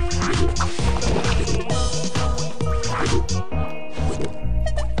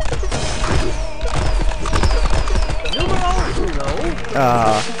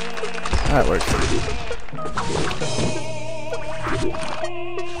 That works.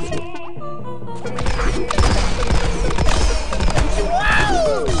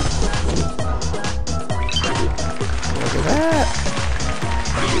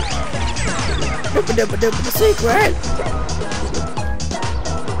 Look at that. The secret.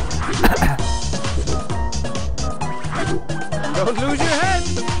 Don't lose your head.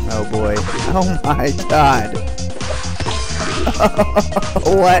 Oh boy. Oh my god.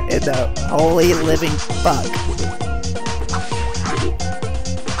 What in the holy living fuck?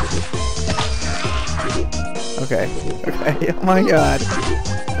 Okay. Okay. Oh my god.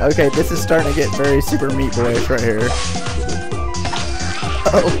 Okay, this is starting to get very super meat boyish right here.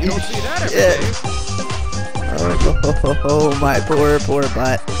 Oh shit. Oh my poor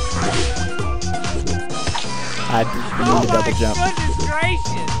butt. I didn't mean to double jump. Goodness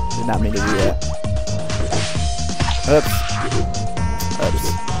gracious. Did not mean to do that. Oops. Oops.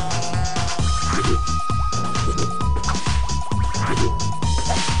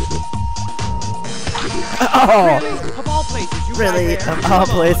 Oh! Of all places, you Really? right there. Of all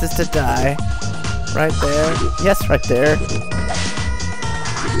places to die. Right there. Yes, right there.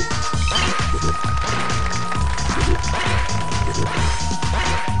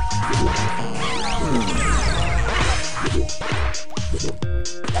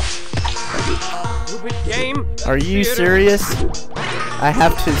 Stupid game. Are you Theater. serious? I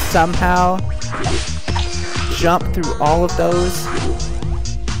have to somehow jump through all of those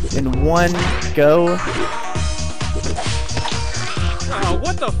in one go? Oh,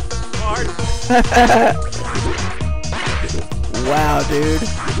 what the fart? Wow, dude.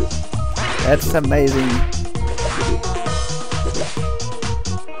 That's amazing.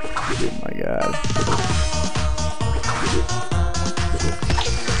 Oh my god.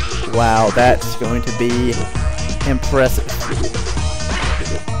 Wow, that's going to be impressive.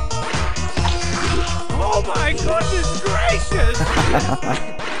 Oh my goodness gracious! Oh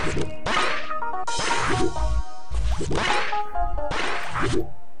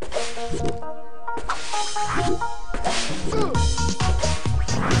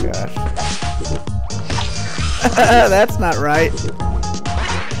my gosh. That's not right.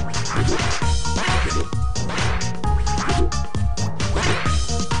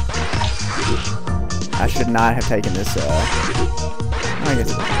 I should not have taken this, I guess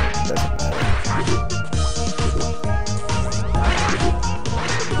it doesn't matter.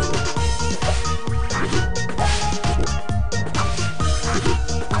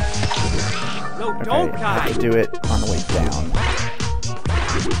 No, Okay, don't I die. have to do it on the way down.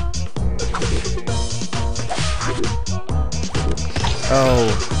 Oh,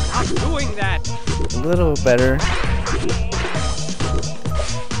 Stop doing that. a little better.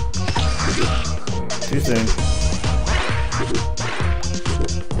 Too soon.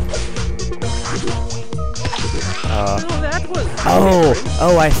 No, that was.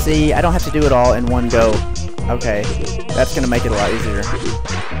 Oh, I see. I don't have to do it all in one go. Okay, that's gonna make it a lot easier.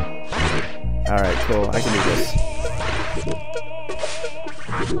 Alright, cool. I can do this.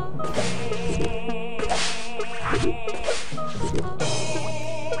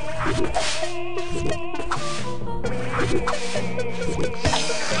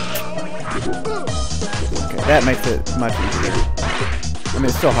 Okay, that makes it much easier. I mean,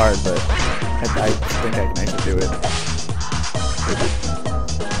 it's still hard, but I think I can actually do it.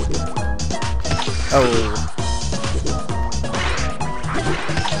 Oh.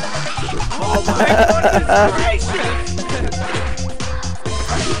 Oh my goodness gracious!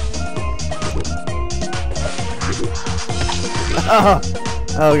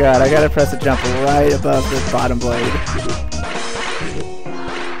 Oh god, I gotta press a jump right above this bottom blade.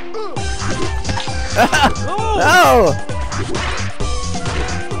 No!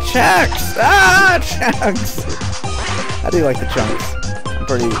 Chunks! Ah, chunks! I do like the chunks. I'm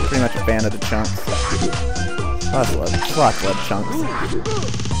pretty much a fan of the chunks. Lots of love chunks.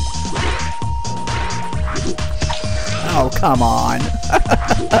 Oh, come on!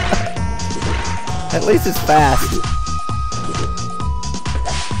 At least it's fast.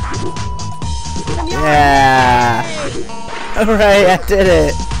 Yeah! Alright, I did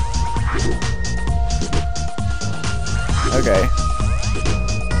it! Okay.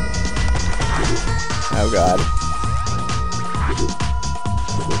 Oh god.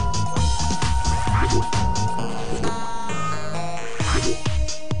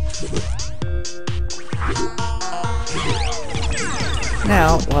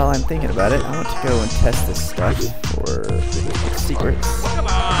 Now, while I'm thinking about it, I want to go and test this stuff for secrets. Come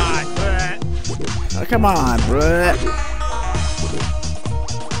on! Oh, come on, bruh.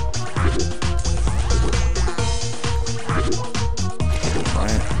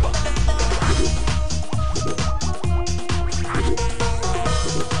 Alright.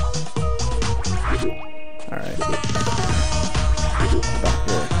 Alright. Back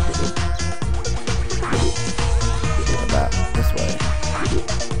here. About this way.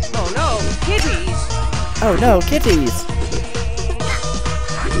 Oh no, kitties! Oh no, kitties!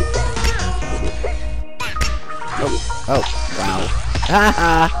 Oh, wow.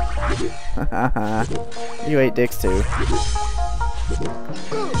 Haha! Haha. You ate dicks too.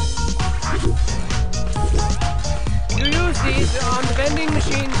 You use these on the vending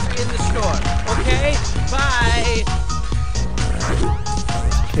machines in the store, okay? Bye! There's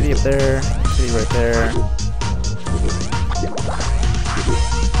a kitty up there, kitty right there.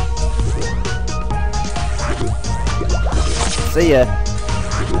 See ya!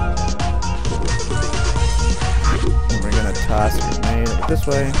 Toss a grenade this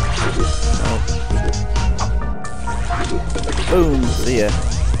way. Nope. Boom! See ya.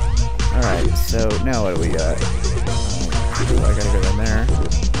 Alright, so now what do we got? I gotta go in there.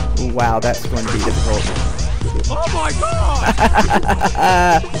 Ooh, wow, that's going to be difficult. Oh my god!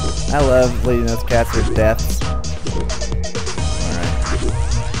 I love leading those cats to deaths.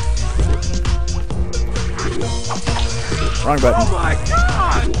 Alright. Wrong button. Oh my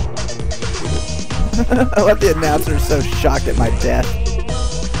god! I love the announcer so shocked at my death.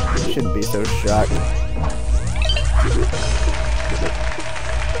 I shouldn't be so shocked.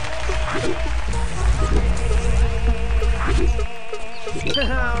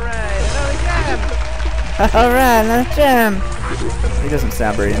 Alright, another jam! Alright, another jam! He doesn't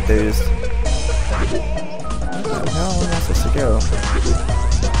sound very enthused. Where the hell am I supposed to go?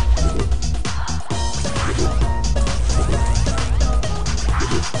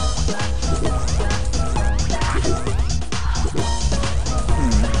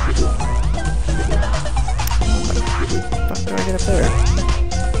 Up there.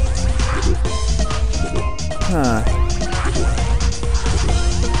 Huh.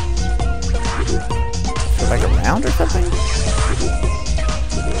 Go back around or something?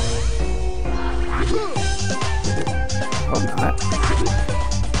 Hope not.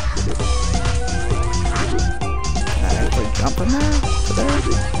 Can I actually jump from there? To there?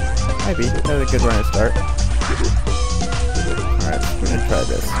 Maybe. That was a good run to start. Alright, we're gonna try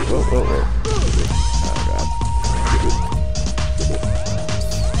this. Whoa, whoa, whoa.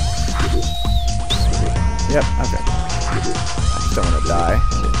 Yep, okay. I just don't want to die.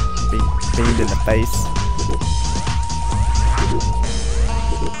 Be beamed in the face.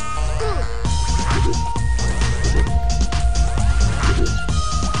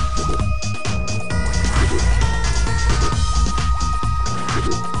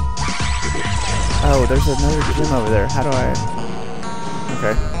 Oh, there's another gym over there. How do I...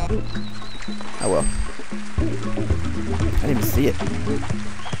 Okay. Oh well. I didn't even see it.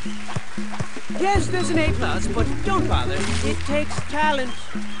 Yes, there's an A+, but don't bother. It takes talent.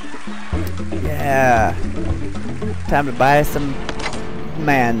 Yeah. Time to buy some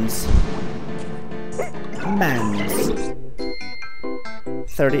mans.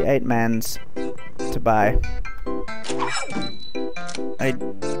 38 mans to buy. A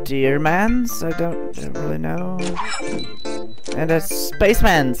deer mans? I don't really know. And a space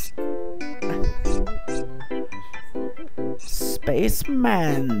mans.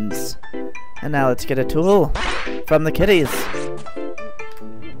 Spacemans. And now let's get a tool from the kitties.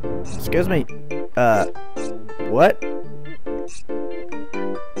 Excuse me. What?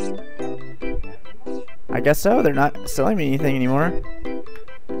 I guess so. They're not selling me anything anymore.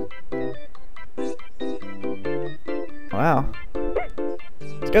 Wow.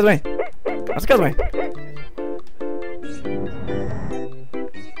 Excuse me. Excuse me.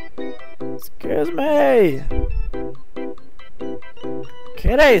 Excuse me.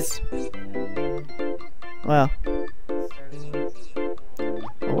 Kitties. Well.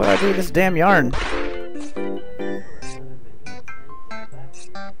 What do I do with this damn yarn?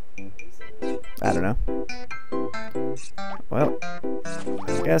 I don't know. Well,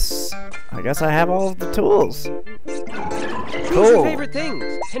 I guess I have all of the tools. Choose Cool. your favorite things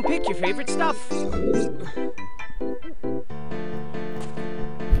and pick your favorite stuff.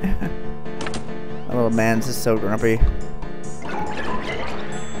 My little man's is so grumpy.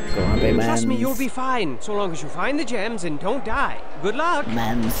 Grumpy man's. Trust me, you'll be fine, so long as you find the gems and don't die. Good luck.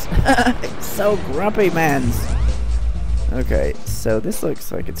 Man's. So grumpy man's. Okay, so this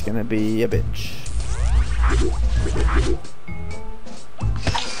looks like it's gonna be a bitch.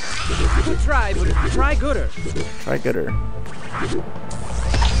 Good try, but try gooder. Try gooder.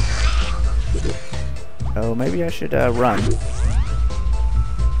 Oh, maybe I should run.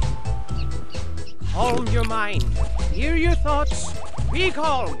 Calm your mind. Clear your thoughts. Be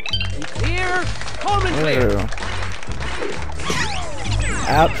calm. Be clear. Calm and clear. Ooh.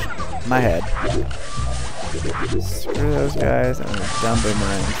 Ouch. My head. Screw those guys and the dumb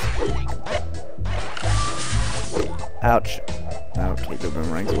boomerangs. Ouch. Oh, keep the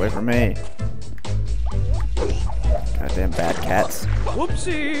boomerangs away from me. Goddamn bad cats.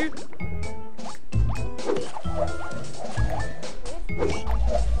 Whoopsie.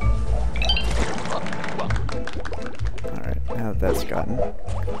 Alright, now that that's gotten.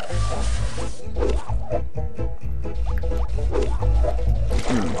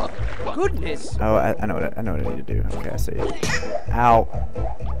 Goodness. Oh, I know what I need to do. Okay, I see it. Ow.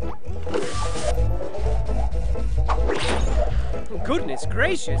 Goodness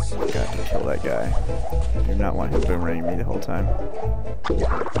gracious. Got to kill that guy. I do not want him boomeranging me the whole time.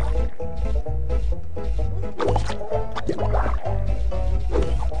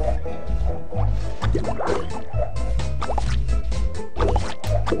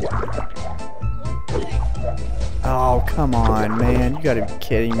 Oh, come on, man. You gotta be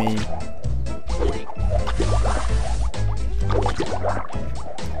kidding me.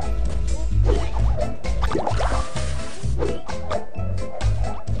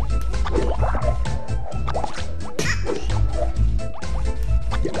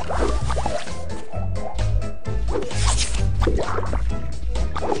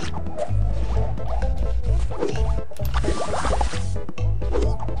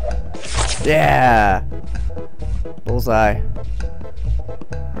 Yeah! Bullseye.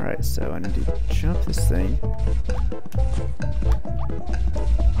 Alright, so I need to jump this thing.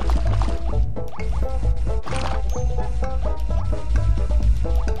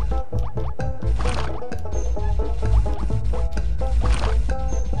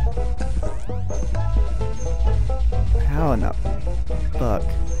 How in the fuck?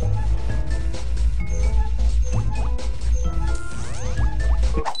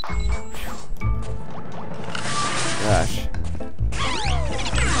 Gosh.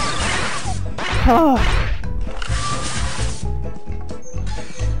 Oh.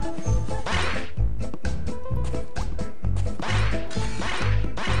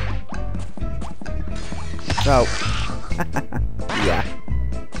 Yeah.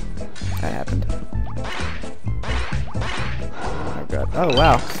 That happened. Oh god. Oh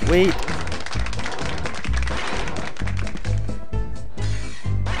wow. Sweet.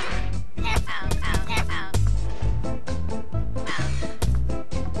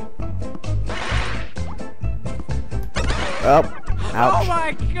 Oh, ouch. Oh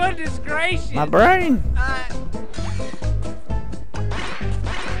my goodness gracious. My brain.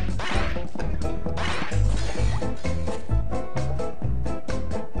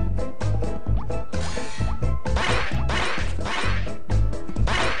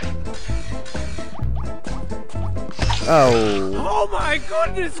 Oh. Oh my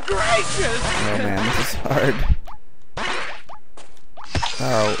goodness gracious. Oh man, this is hard.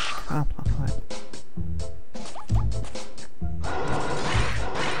 Oh, come on.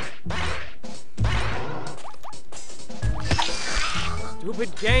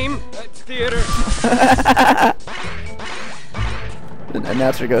 Stupid game. That's theater. The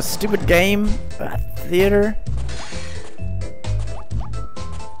announcer goes, stupid game, theater.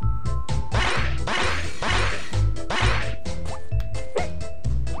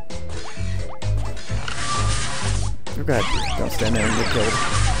 go ahead. Don't stand there and get killed.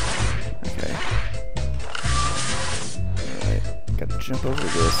 Okay. Alright. Gotta jump over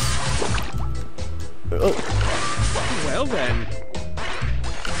this. Oh. Well then.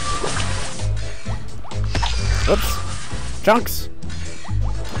 Whoops. Chunks.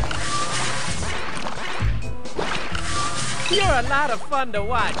 You're a lot of fun to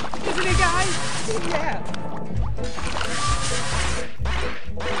watch, isn't he, guys? Yeah.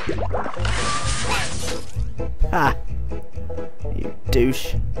 Ha! You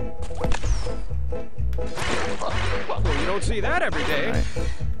douche. Well, you don't see that every day. Alright.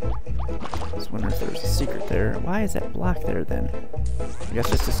 I was wondering if there was a secret there. Why is that block there then? I guess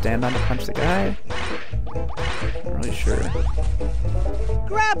just to stand on to punch the guy? Not really sure.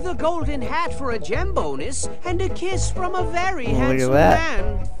 Grab the golden hat for a gem bonus and a kiss from a very Look at handsome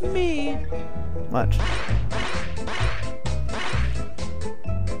that. man. Me. Much.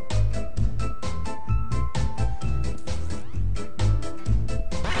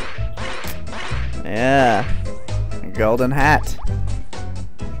 Yeah. Golden hat.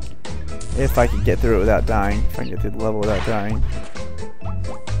 If I could get through it without dying. If I can get through the level without dying.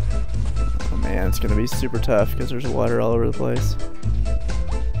 Oh man, it's gonna be super tough because there's water all over the place.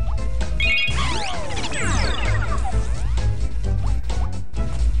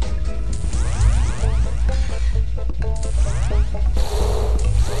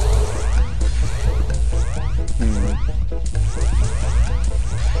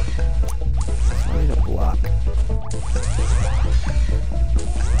 So I need a block.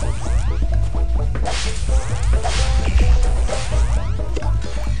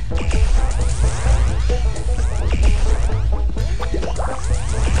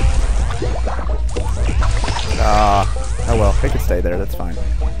 Oh well, they can stay there, that's fine.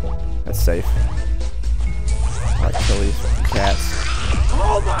 That's safe. I like to kill these cats.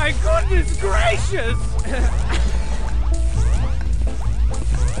 Oh my goodness gracious!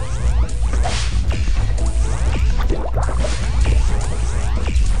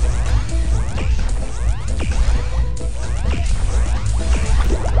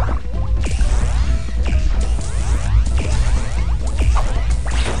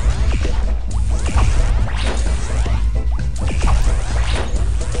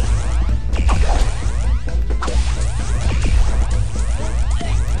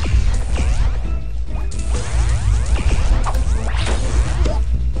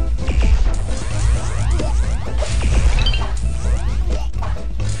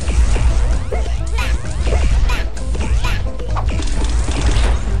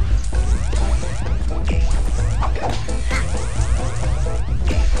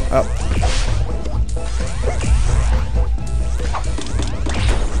 Oh.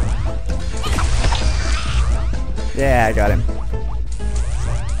 Yeah, I got him.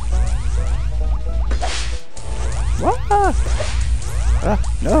 What?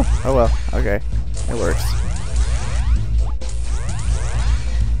 No. Oh well. Okay. It works.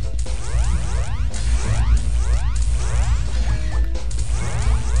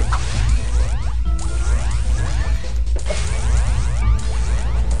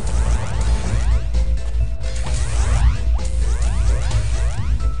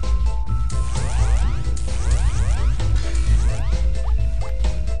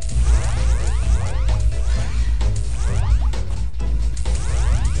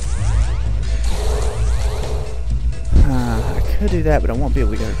 I could do that, but I won't be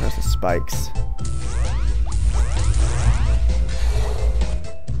able to get across the spikes.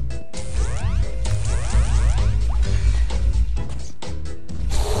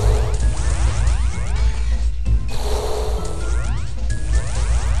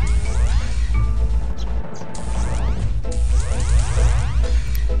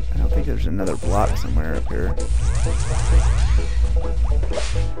 I don't think there's another block somewhere up here.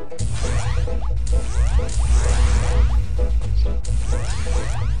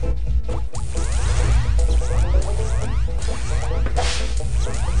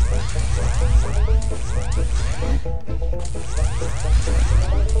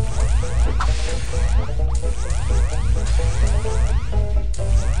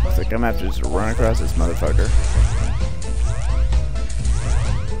 Looks like I'm gonna have to just run across this motherfucker.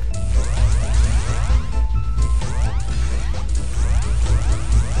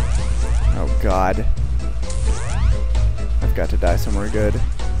 Oh god. I've got to die somewhere good.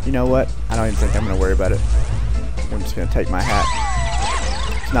 You know what? I don't even think I'm gonna worry about it. I'm just gonna take my hat.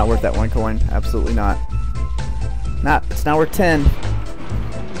 It's not worth that 1 coin. Absolutely not. It's not worth 10.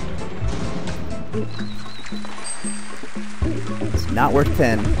 It's not worth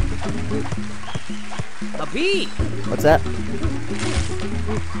 10. A bee. What's that?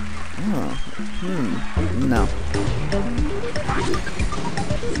 Oh. No.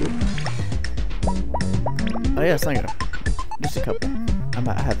 Oh yeah, Slinger. Just a couple. I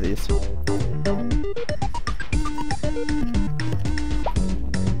might have these.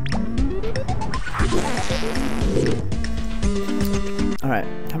 Alright,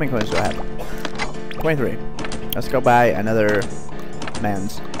 how many coins do I have? 23. Let's go buy another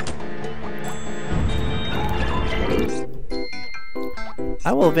man's.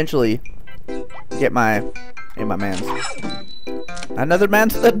 I will eventually get my mans. Another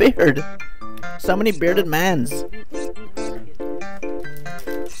man's with a beard. So many bearded mans.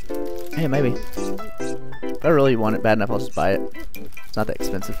 Hey, maybe. If I really want it bad enough, I'll just buy it. It's not that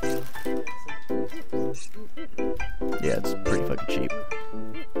expensive. Yeah, it's pretty fucking cheap.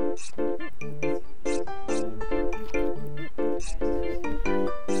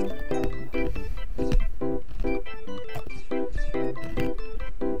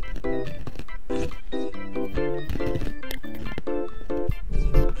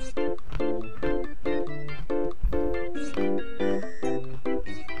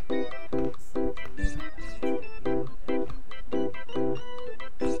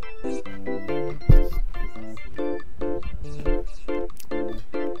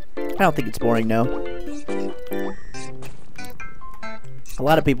 I don't think it's boring, no. A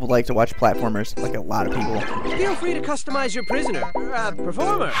lot of people like to watch platformers, like a lot of people. Feel free to customize your prisoner,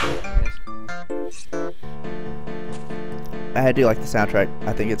 performer. I do like the soundtrack.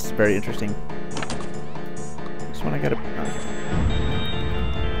 I think it's very interesting. This one I gotta...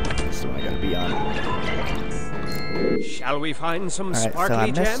 This one I gotta be on. Shall we find some sparkly so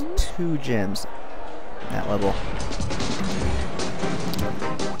I gems? missed 2 gems at that level.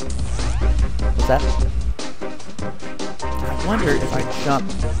 What's that? I wonder if I jump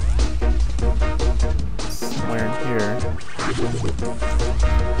somewhere in here.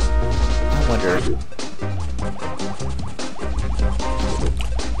 I wonder.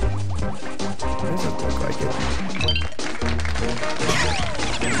 Doesn't look like it.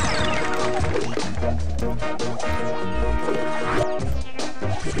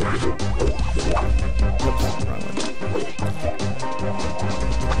 Oops, wrong one.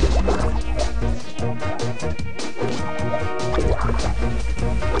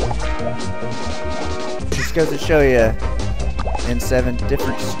 Just goes to show you in 7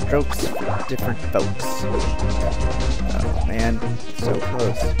 different strokes for different folks. Oh man, so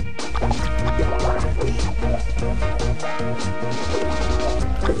close.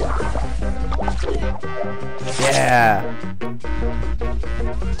 Yeah.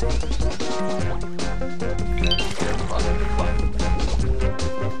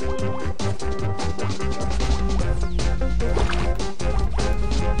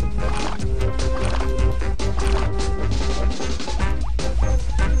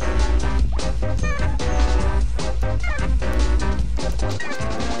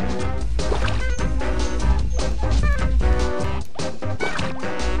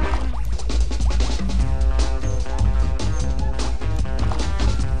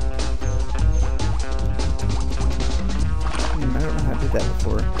 That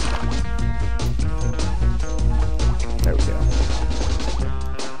before. There we go.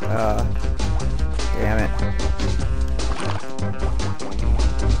 Damn it.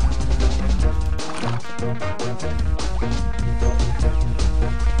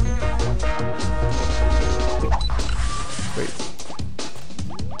 Wait.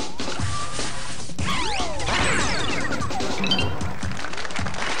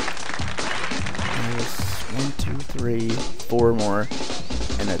 There's 1, 2, 3, 4 more.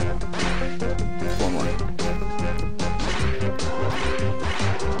 And then 4 more.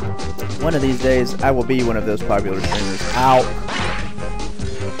 One of these days, I will be one of those popular streamers. Ow!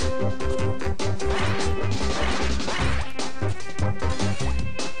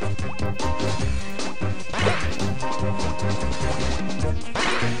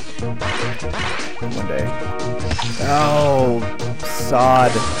 One day. Oh,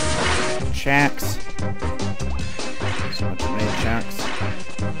 sod. Chacks. So much many chacks.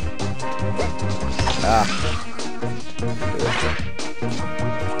 Ah.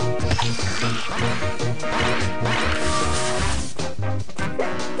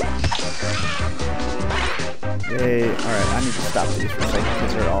 Yay. Alright, I need to stop these for a second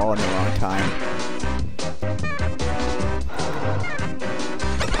because they're all in the wrong time.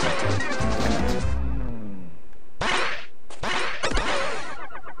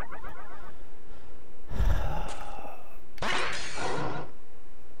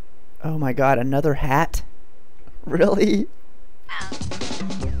 Oh my god, another hat? Really?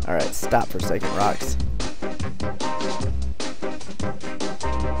 Alright, stop for a second, Rocks.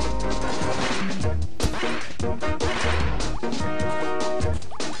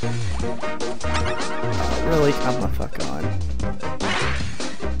 Really? Come the fuck on.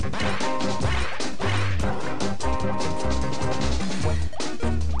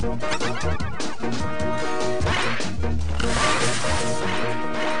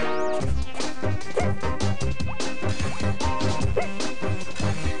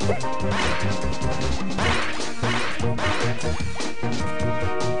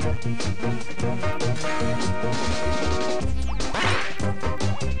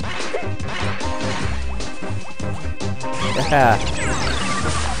 Yeah.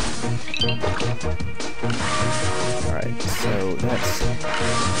 Alright, so that's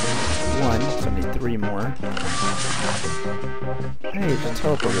 1, so I need 3 more. Hey, just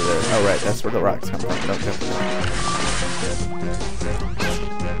teleport over there. Oh right, that's where the rocks come from. Don't go for that.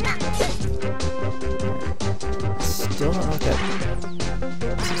 Still don't know what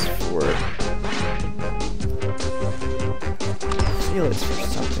this is for. I feel it's for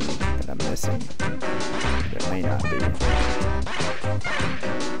something that I'm missing. It may not be.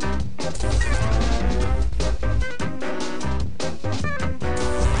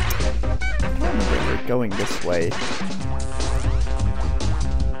 I don't remember if we're going this way.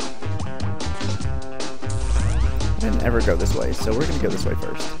 I didn't ever go this way, so we're gonna go this way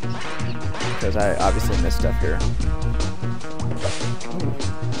first. Because I obviously missed stuff here. Ooh,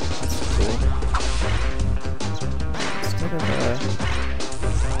 that's cool. Instead of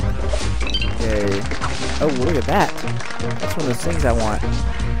yay. Oh, look at that. That's one of those things I want.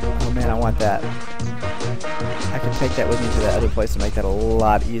 Oh man, I want that. I can take that with me to that other place and make that a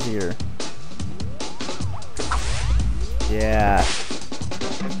lot easier. Yeah.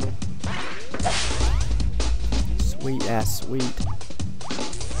 Sweet ass sweet.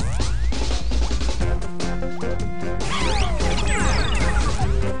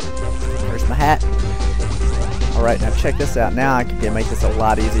 There's my hat. Alright, now check this out. Now I can make this a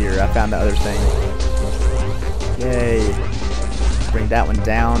lot easier. I found the other thing. Yay. Bring that one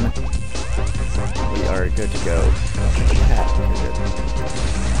down. We are good to go.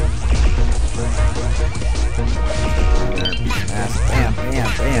 Bam, bam,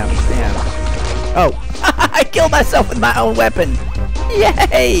 bam, bam. Oh! I killed myself with my own weapon!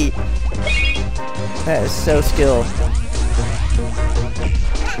 Yay! That is so skilled.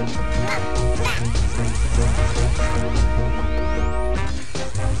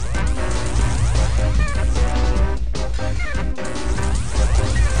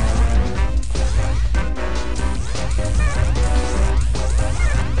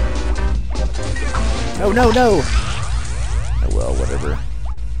 Oh no, no! Oh well, whatever.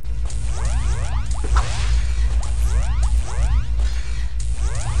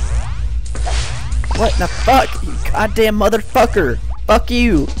 What the fuck? You goddamn motherfucker! Fuck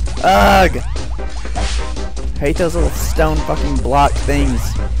you! Ugh! Hate those little stone fucking block things.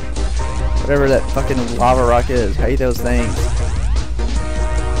 Whatever that fucking lava rock is. Hate those things.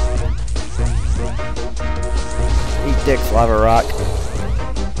 Eat dicks, lava rock.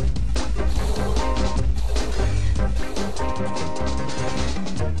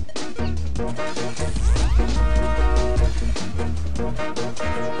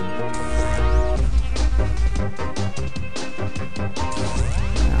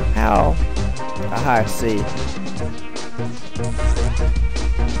 How? Aha, I see. Do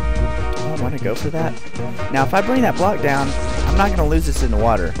I want to go for that? Now, if I bring that block down, I'm not going to lose this in the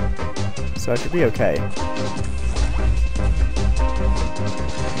water. So I should be okay.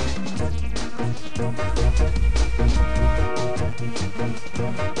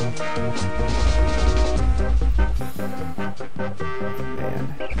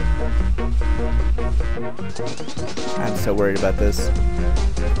 I'm so worried about this.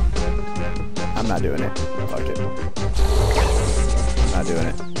 I'm not doing it. Fuck it. I'm not doing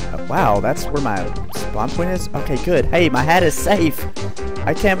it. Oh, wow, that's where my spawn point is? Okay, good. Hey, my hat is safe.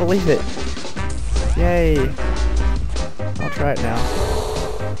 I can't believe it. Yay. I'll try it now.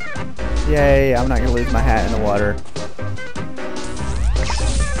 Yay, I'm not going to lose my hat in the water.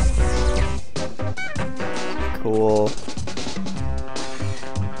 Cool.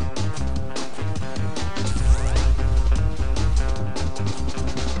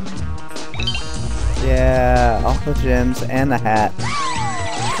 Yeah, all the gems and the hat.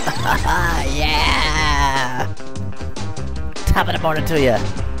 Yeah! Top of the morning to you.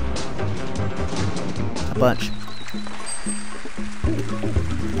 A bunch.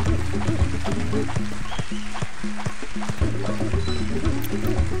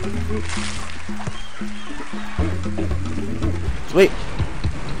 Sweet.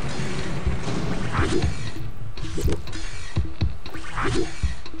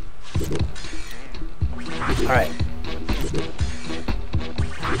 Alright.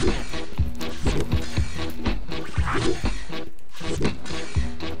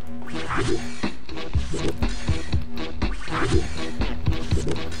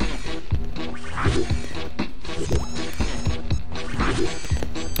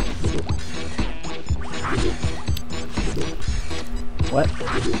 What?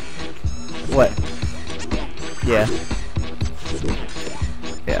 What? Yeah.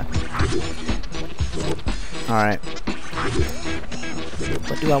 Yeah. Alright.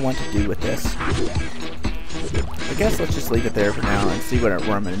 What do I want to do with this? I guess let's just leave it there for now and see where I'm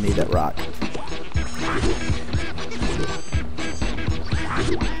going to need that rock.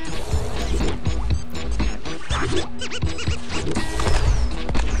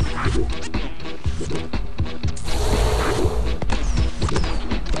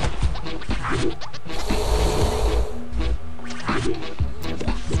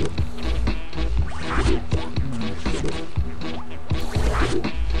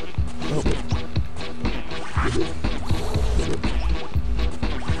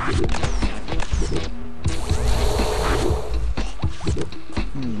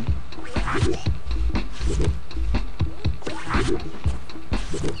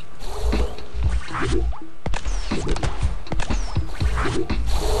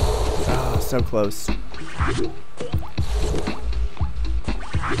 So close.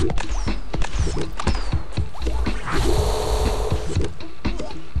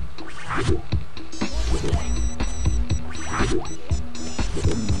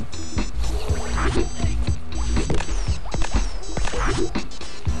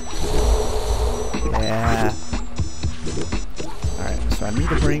 Yeah. Alright, so I need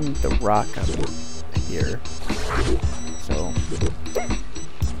to bring the rock up here. So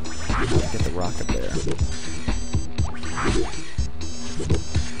get the rock up there.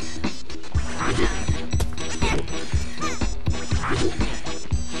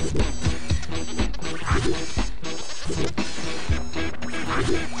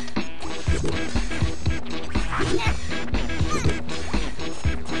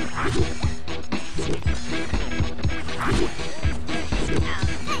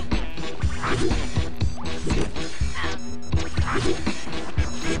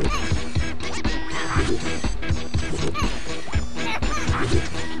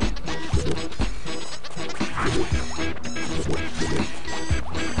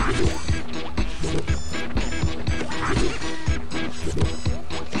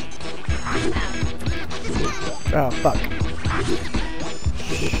 Oh, fuck.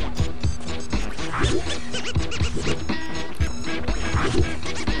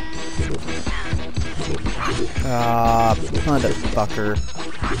 Ah, motherfucker.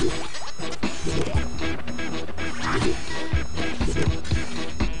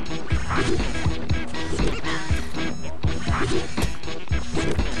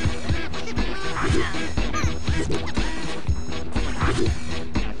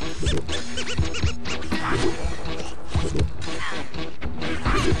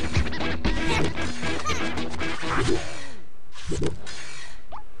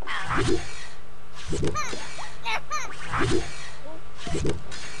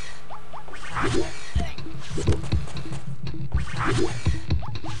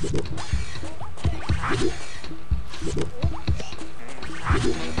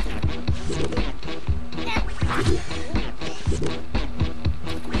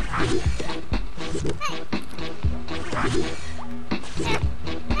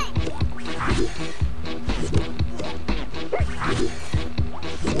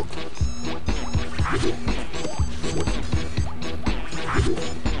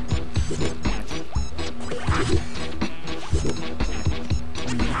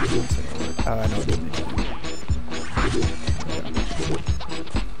 Oh, I know what you mean.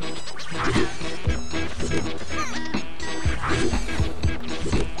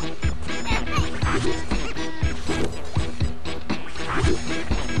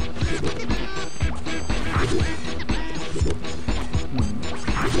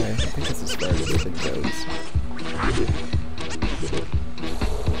 Okay, I think that's as far as this thing goes.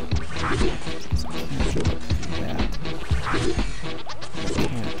 So I can't jump up to that.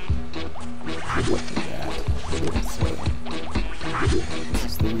 What did that? So this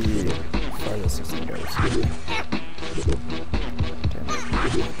is the farthest this thing goes. Damn it.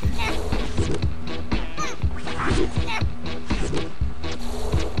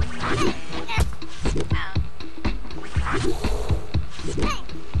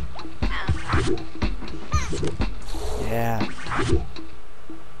 Yeah.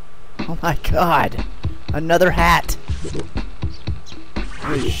 Oh my god! Another hat!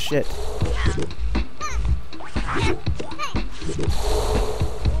 Holy shit.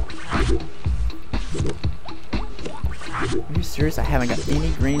 Are you serious? I haven't got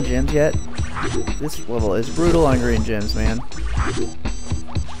any green gems yet? This level is brutal on green gems, man.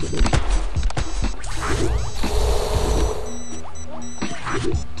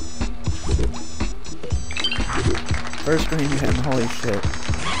 First green him, holy shit.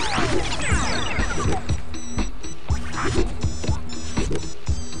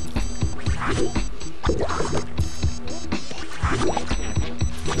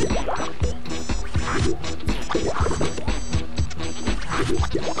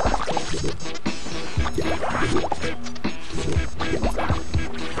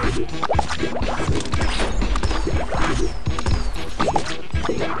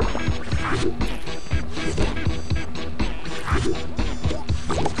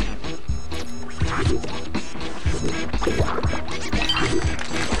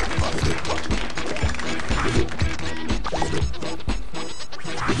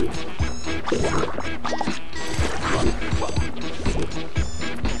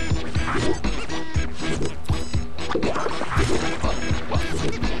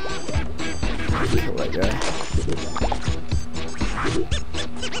 Kill that guy.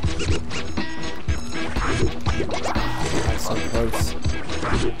 That's so close.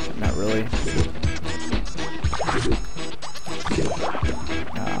 Not really.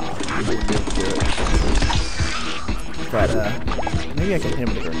 I'm not gonna be able to do it. But, maybe I can hit him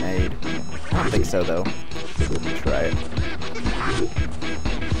with a grenade. I don't think so, though. Let me try it.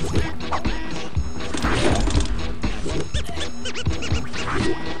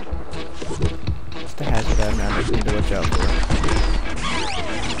 Just a hazard that I just need to watch out for.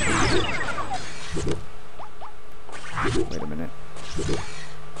 Wait a minute.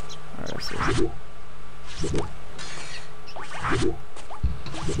 Alright, I see.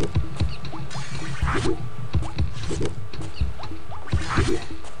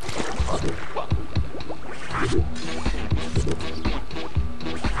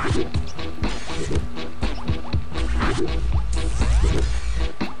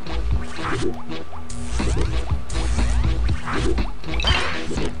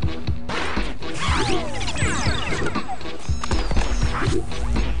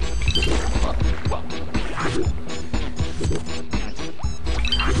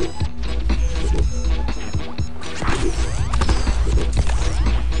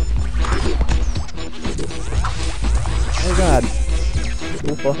 Oh god.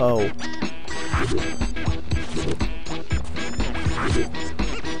 Whoa.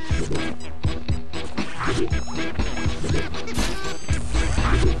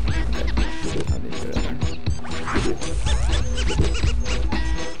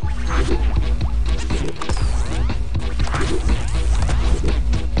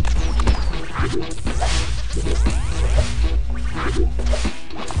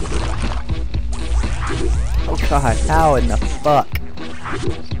 Oh god, how in the fuck?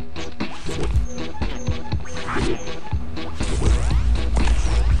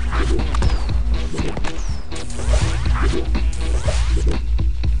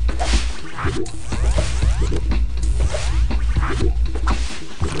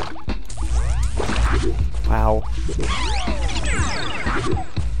 Wow.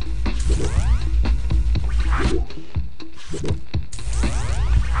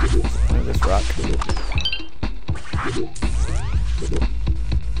 Look at this rock.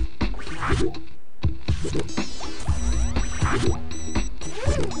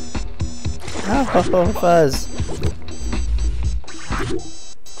 Oh, fuzz.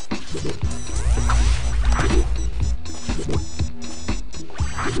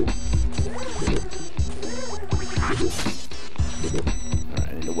 Alright,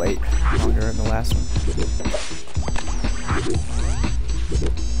 I need to wait longer in the last one.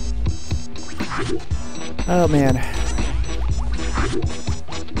 Oh man.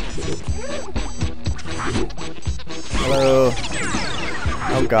 Hello.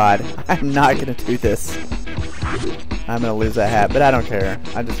 Oh god, I'm not gonna do this. I'm gonna lose that hat, but I don't care.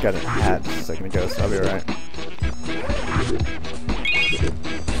 I just got a hat just a second ago, so I'll be alright.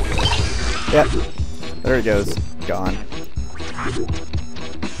 Yep. There it goes. Gone.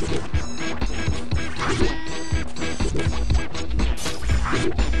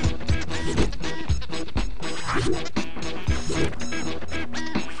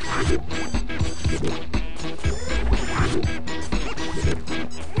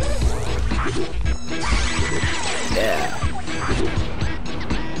 Yeah.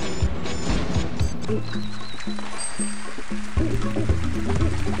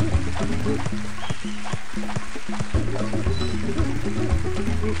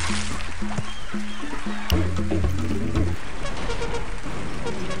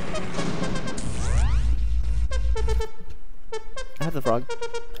 I have the frog.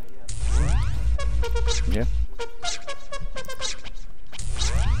 Yeah.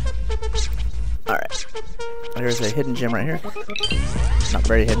 Alright. There's a hidden gem right here. Not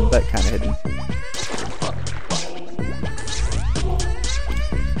very hidden, but kind of hidden.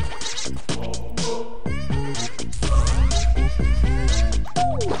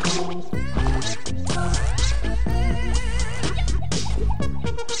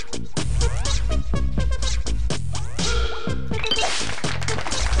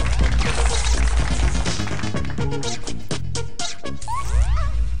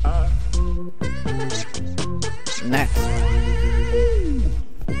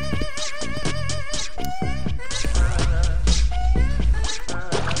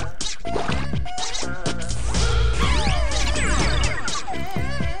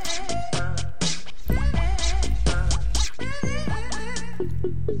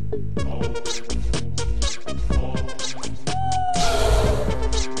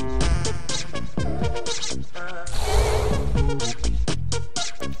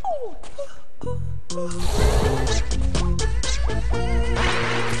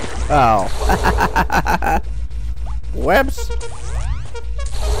 Oh. Webs.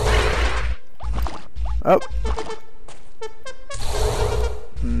 Oh.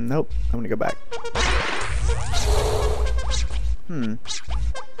 Nope. I'm gonna go back.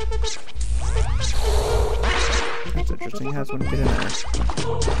 That's interesting. How's one get in there?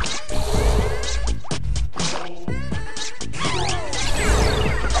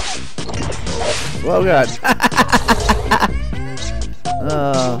 Whoa, God.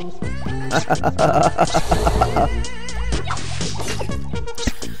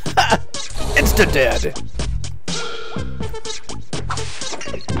 Insta dead.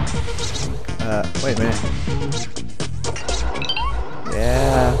 Wait a minute.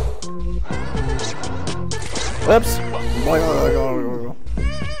 Yeah. Whoops.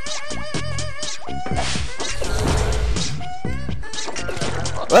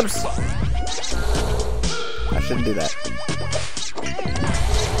 Whoops. I shouldn't do that.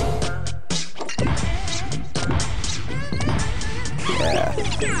 Yeah.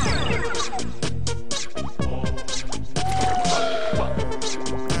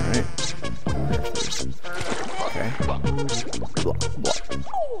 Alright. Okay.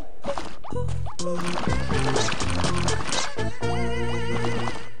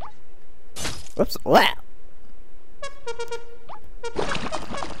 Whoops. Wow.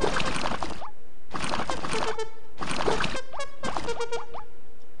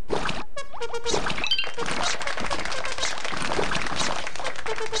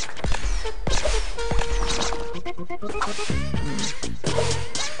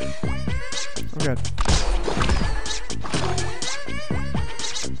 Oh god.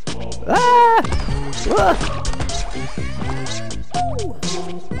 Ah! Ah!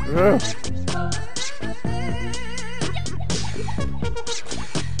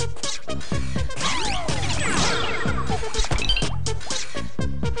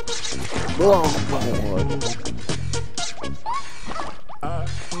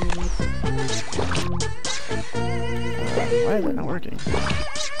 Why is that not working?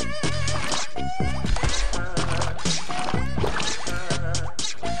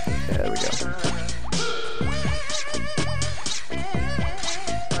 Yeah, there we go.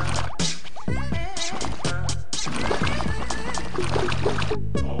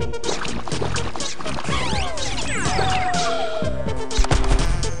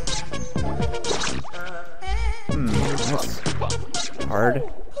 That's hard.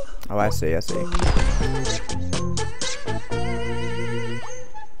 Oh, I see, I see.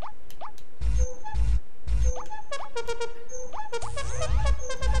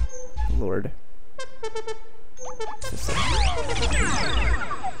 Lord.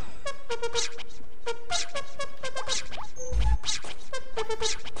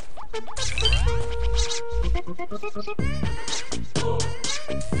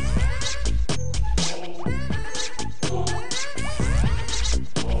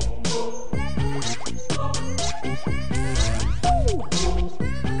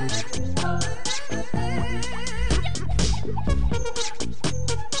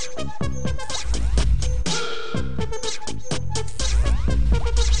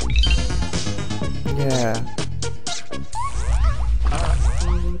 Yeah.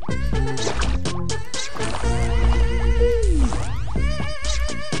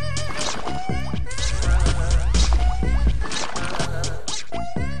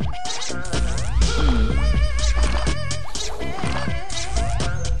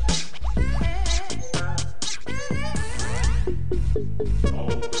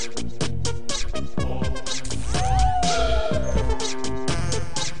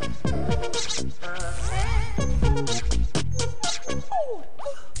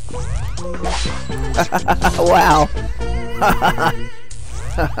 Wow.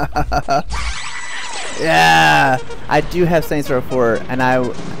 Yeah. I do have Saints Row 4, and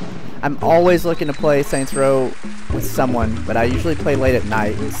I'm always looking to play Saints Row with someone, but I usually play late at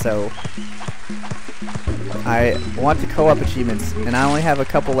night, so I want the co-op achievements, and I only have a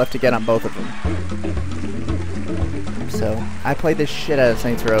couple left to get on both of them. So I played this shit out of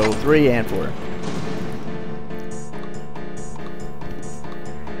Saints Row 3 and 4.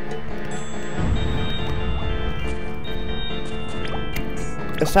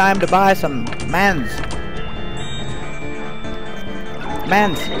 It's time to buy some mans.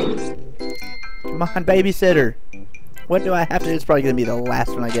 Come on, babysitter. What do I have to do? It's probably gonna be the last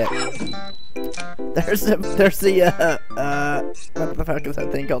one I get. There's the what the fuck is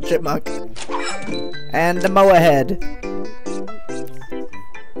that thing called? Chipmunk. And the moa head.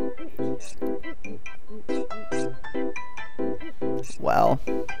 Well.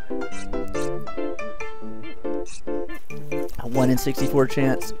 A 1 in 64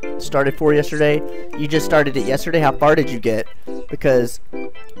 chance started for yesterday. You just started it yesterday. How far did you get? Because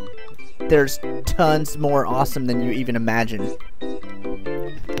there's tons more awesome than you even imagine.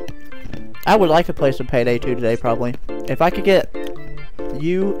 I would like to play some Payday 2 today, probably. If I could get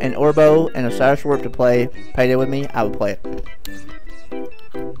you and Orbo and Osiris Warp to play Payday with me, I would play it.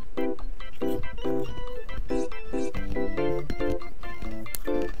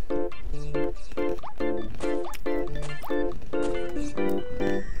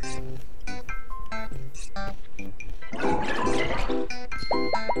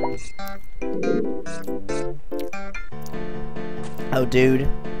 Oh, dude.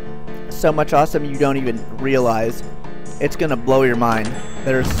 So much awesome you don't even realize. It's gonna blow your mind.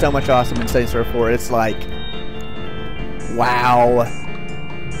 There's so much awesome in Saints Row 4. It's like, wow.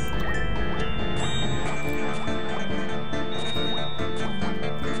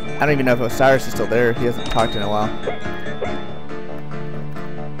 I don't even know if Osiris is still there. He hasn't talked in a while.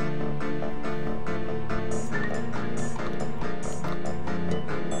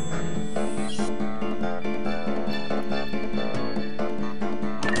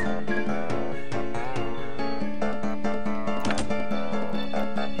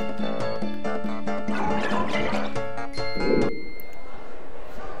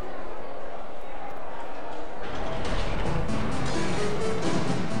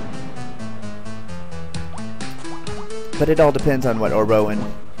 But it all depends on what Orbo and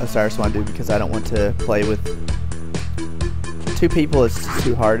Osiris want to do, because I don't want to play with two people. It's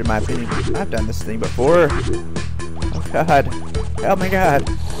too hard in my opinion. I've done this thing before. Oh God. Help me, God.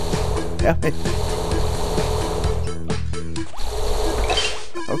 Help me.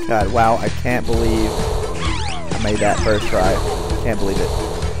 Oh God, wow, I can't believe I made that first try. Can't believe it.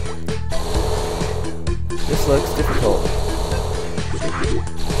 This looks difficult.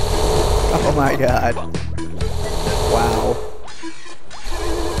 Oh my God. Wow.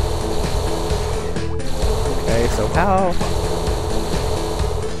 Okay, so how?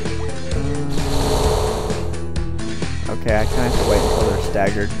 Okay, I kind of have to wait until they're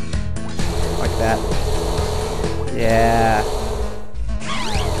staggered. Like that. Yeah.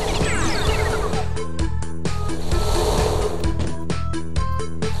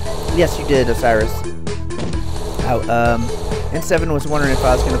 Yes, you did, Osiris. Oh, N7 was wondering if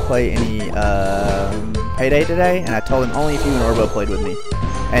I was going to play any, Payday today, and I told him only if you and Orbo played with me.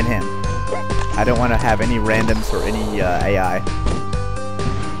 And him. I don't want to have any randoms or any, AI.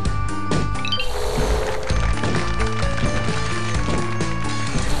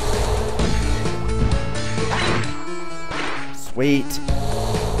 Sweet.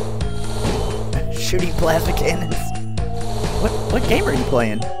 Shooting plasma cannons. What game are you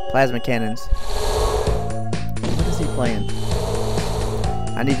playing? Plasma cannons. What is he playing?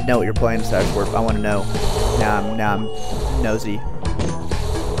 I need to know what you're playing, Osiris Warp. I want to know. Now I'm nosy.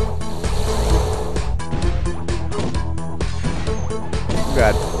 Oh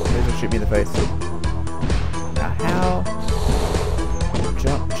God, please don't shoot me in the face. Now how?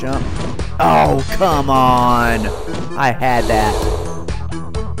 Jump, jump. Oh, come on! I had that.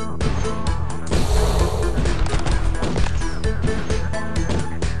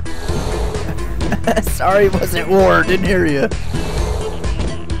 Sorry it wasn't war, didn't hear you.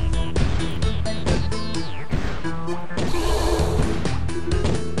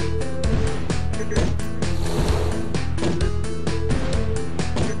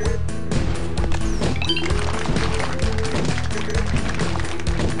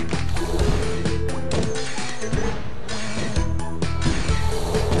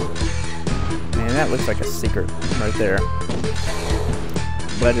 Man, that looks like a secret right there.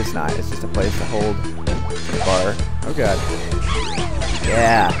 But it's not, it's just a place to hold the bar. Oh God.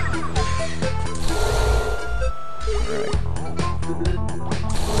 Yeah. Alright.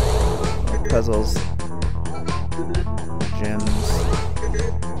 Puzzles. Gems.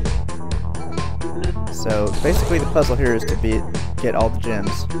 So basically the puzzle here is to get all the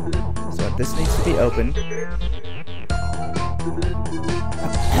gems. So this needs to be open.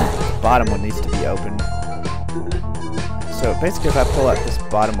 The bottom one needs to be open. So basically if I pull out this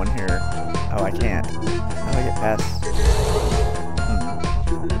bottom one here, oh I can't. How do I get past?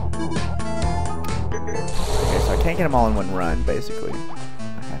 Okay, so I can't get them all in one run basically.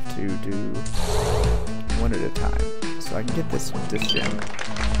 I have to do one at a time. So I can get this gem.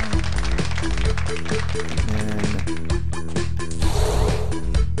 And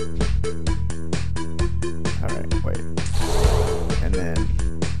alright, wait. And then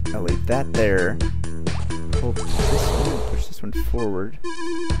I'll leave that there. Pull this one, push this one forward.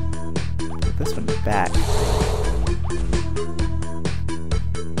 Put this one back. And then I can go to the top. And then, okay, so I can't get them all in one run, basically. I have to do one at a time. So I can get this gem. And then I'll leave that there. Pull this one, push this one forward. Put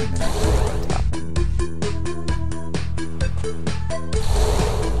this one back. And then I can go to the top. And then, okay, so I can't get them all in one run, basically. I have to do one at a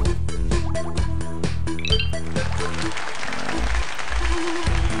time. So I can get this gem. And then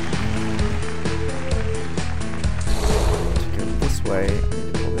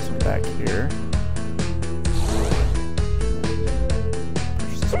here.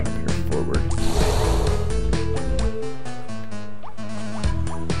 Push this one up here forward.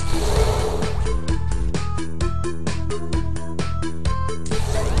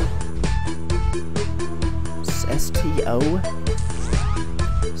 STO?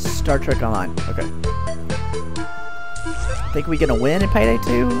 Star Trek Online. Okay. Think we gonna win in Payday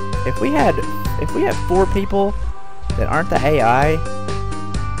 2? If we had 4 people that aren't the AI,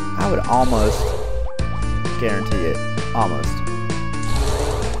 I would almost guarantee it. Almost.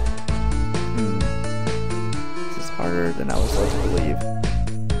 This is harder than I was led to believe.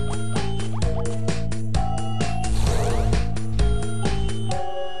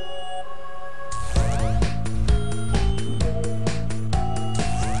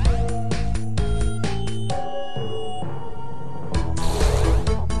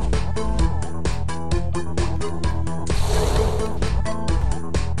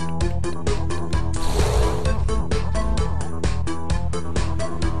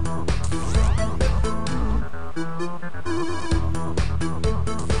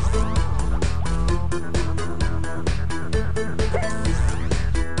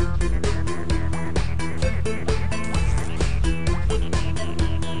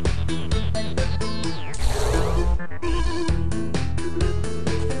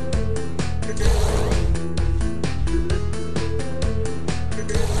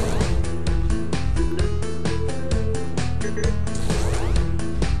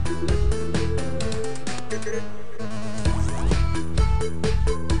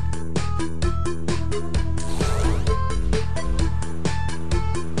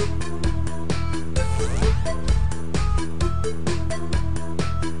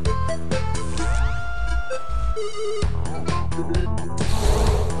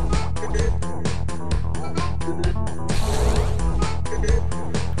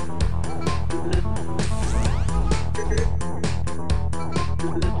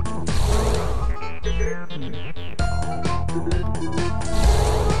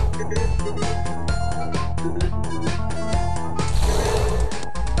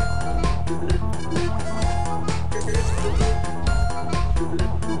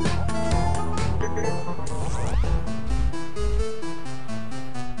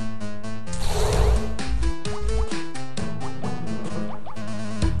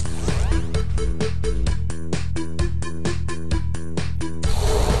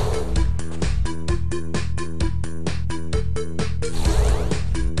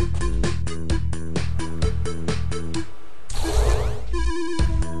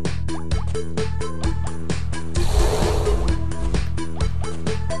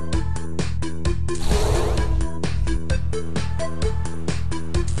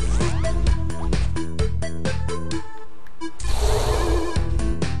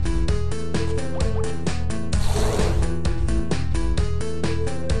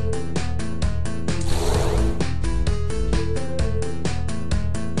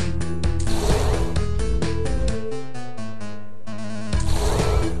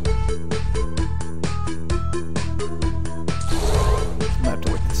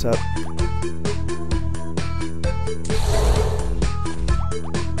 Up.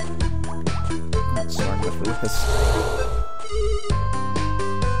 Not smart enough for this.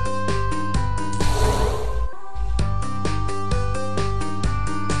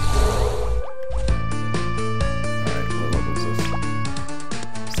 Alright, what level is this?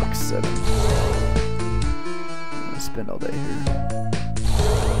 6, 7. I'm gonna spend all day here.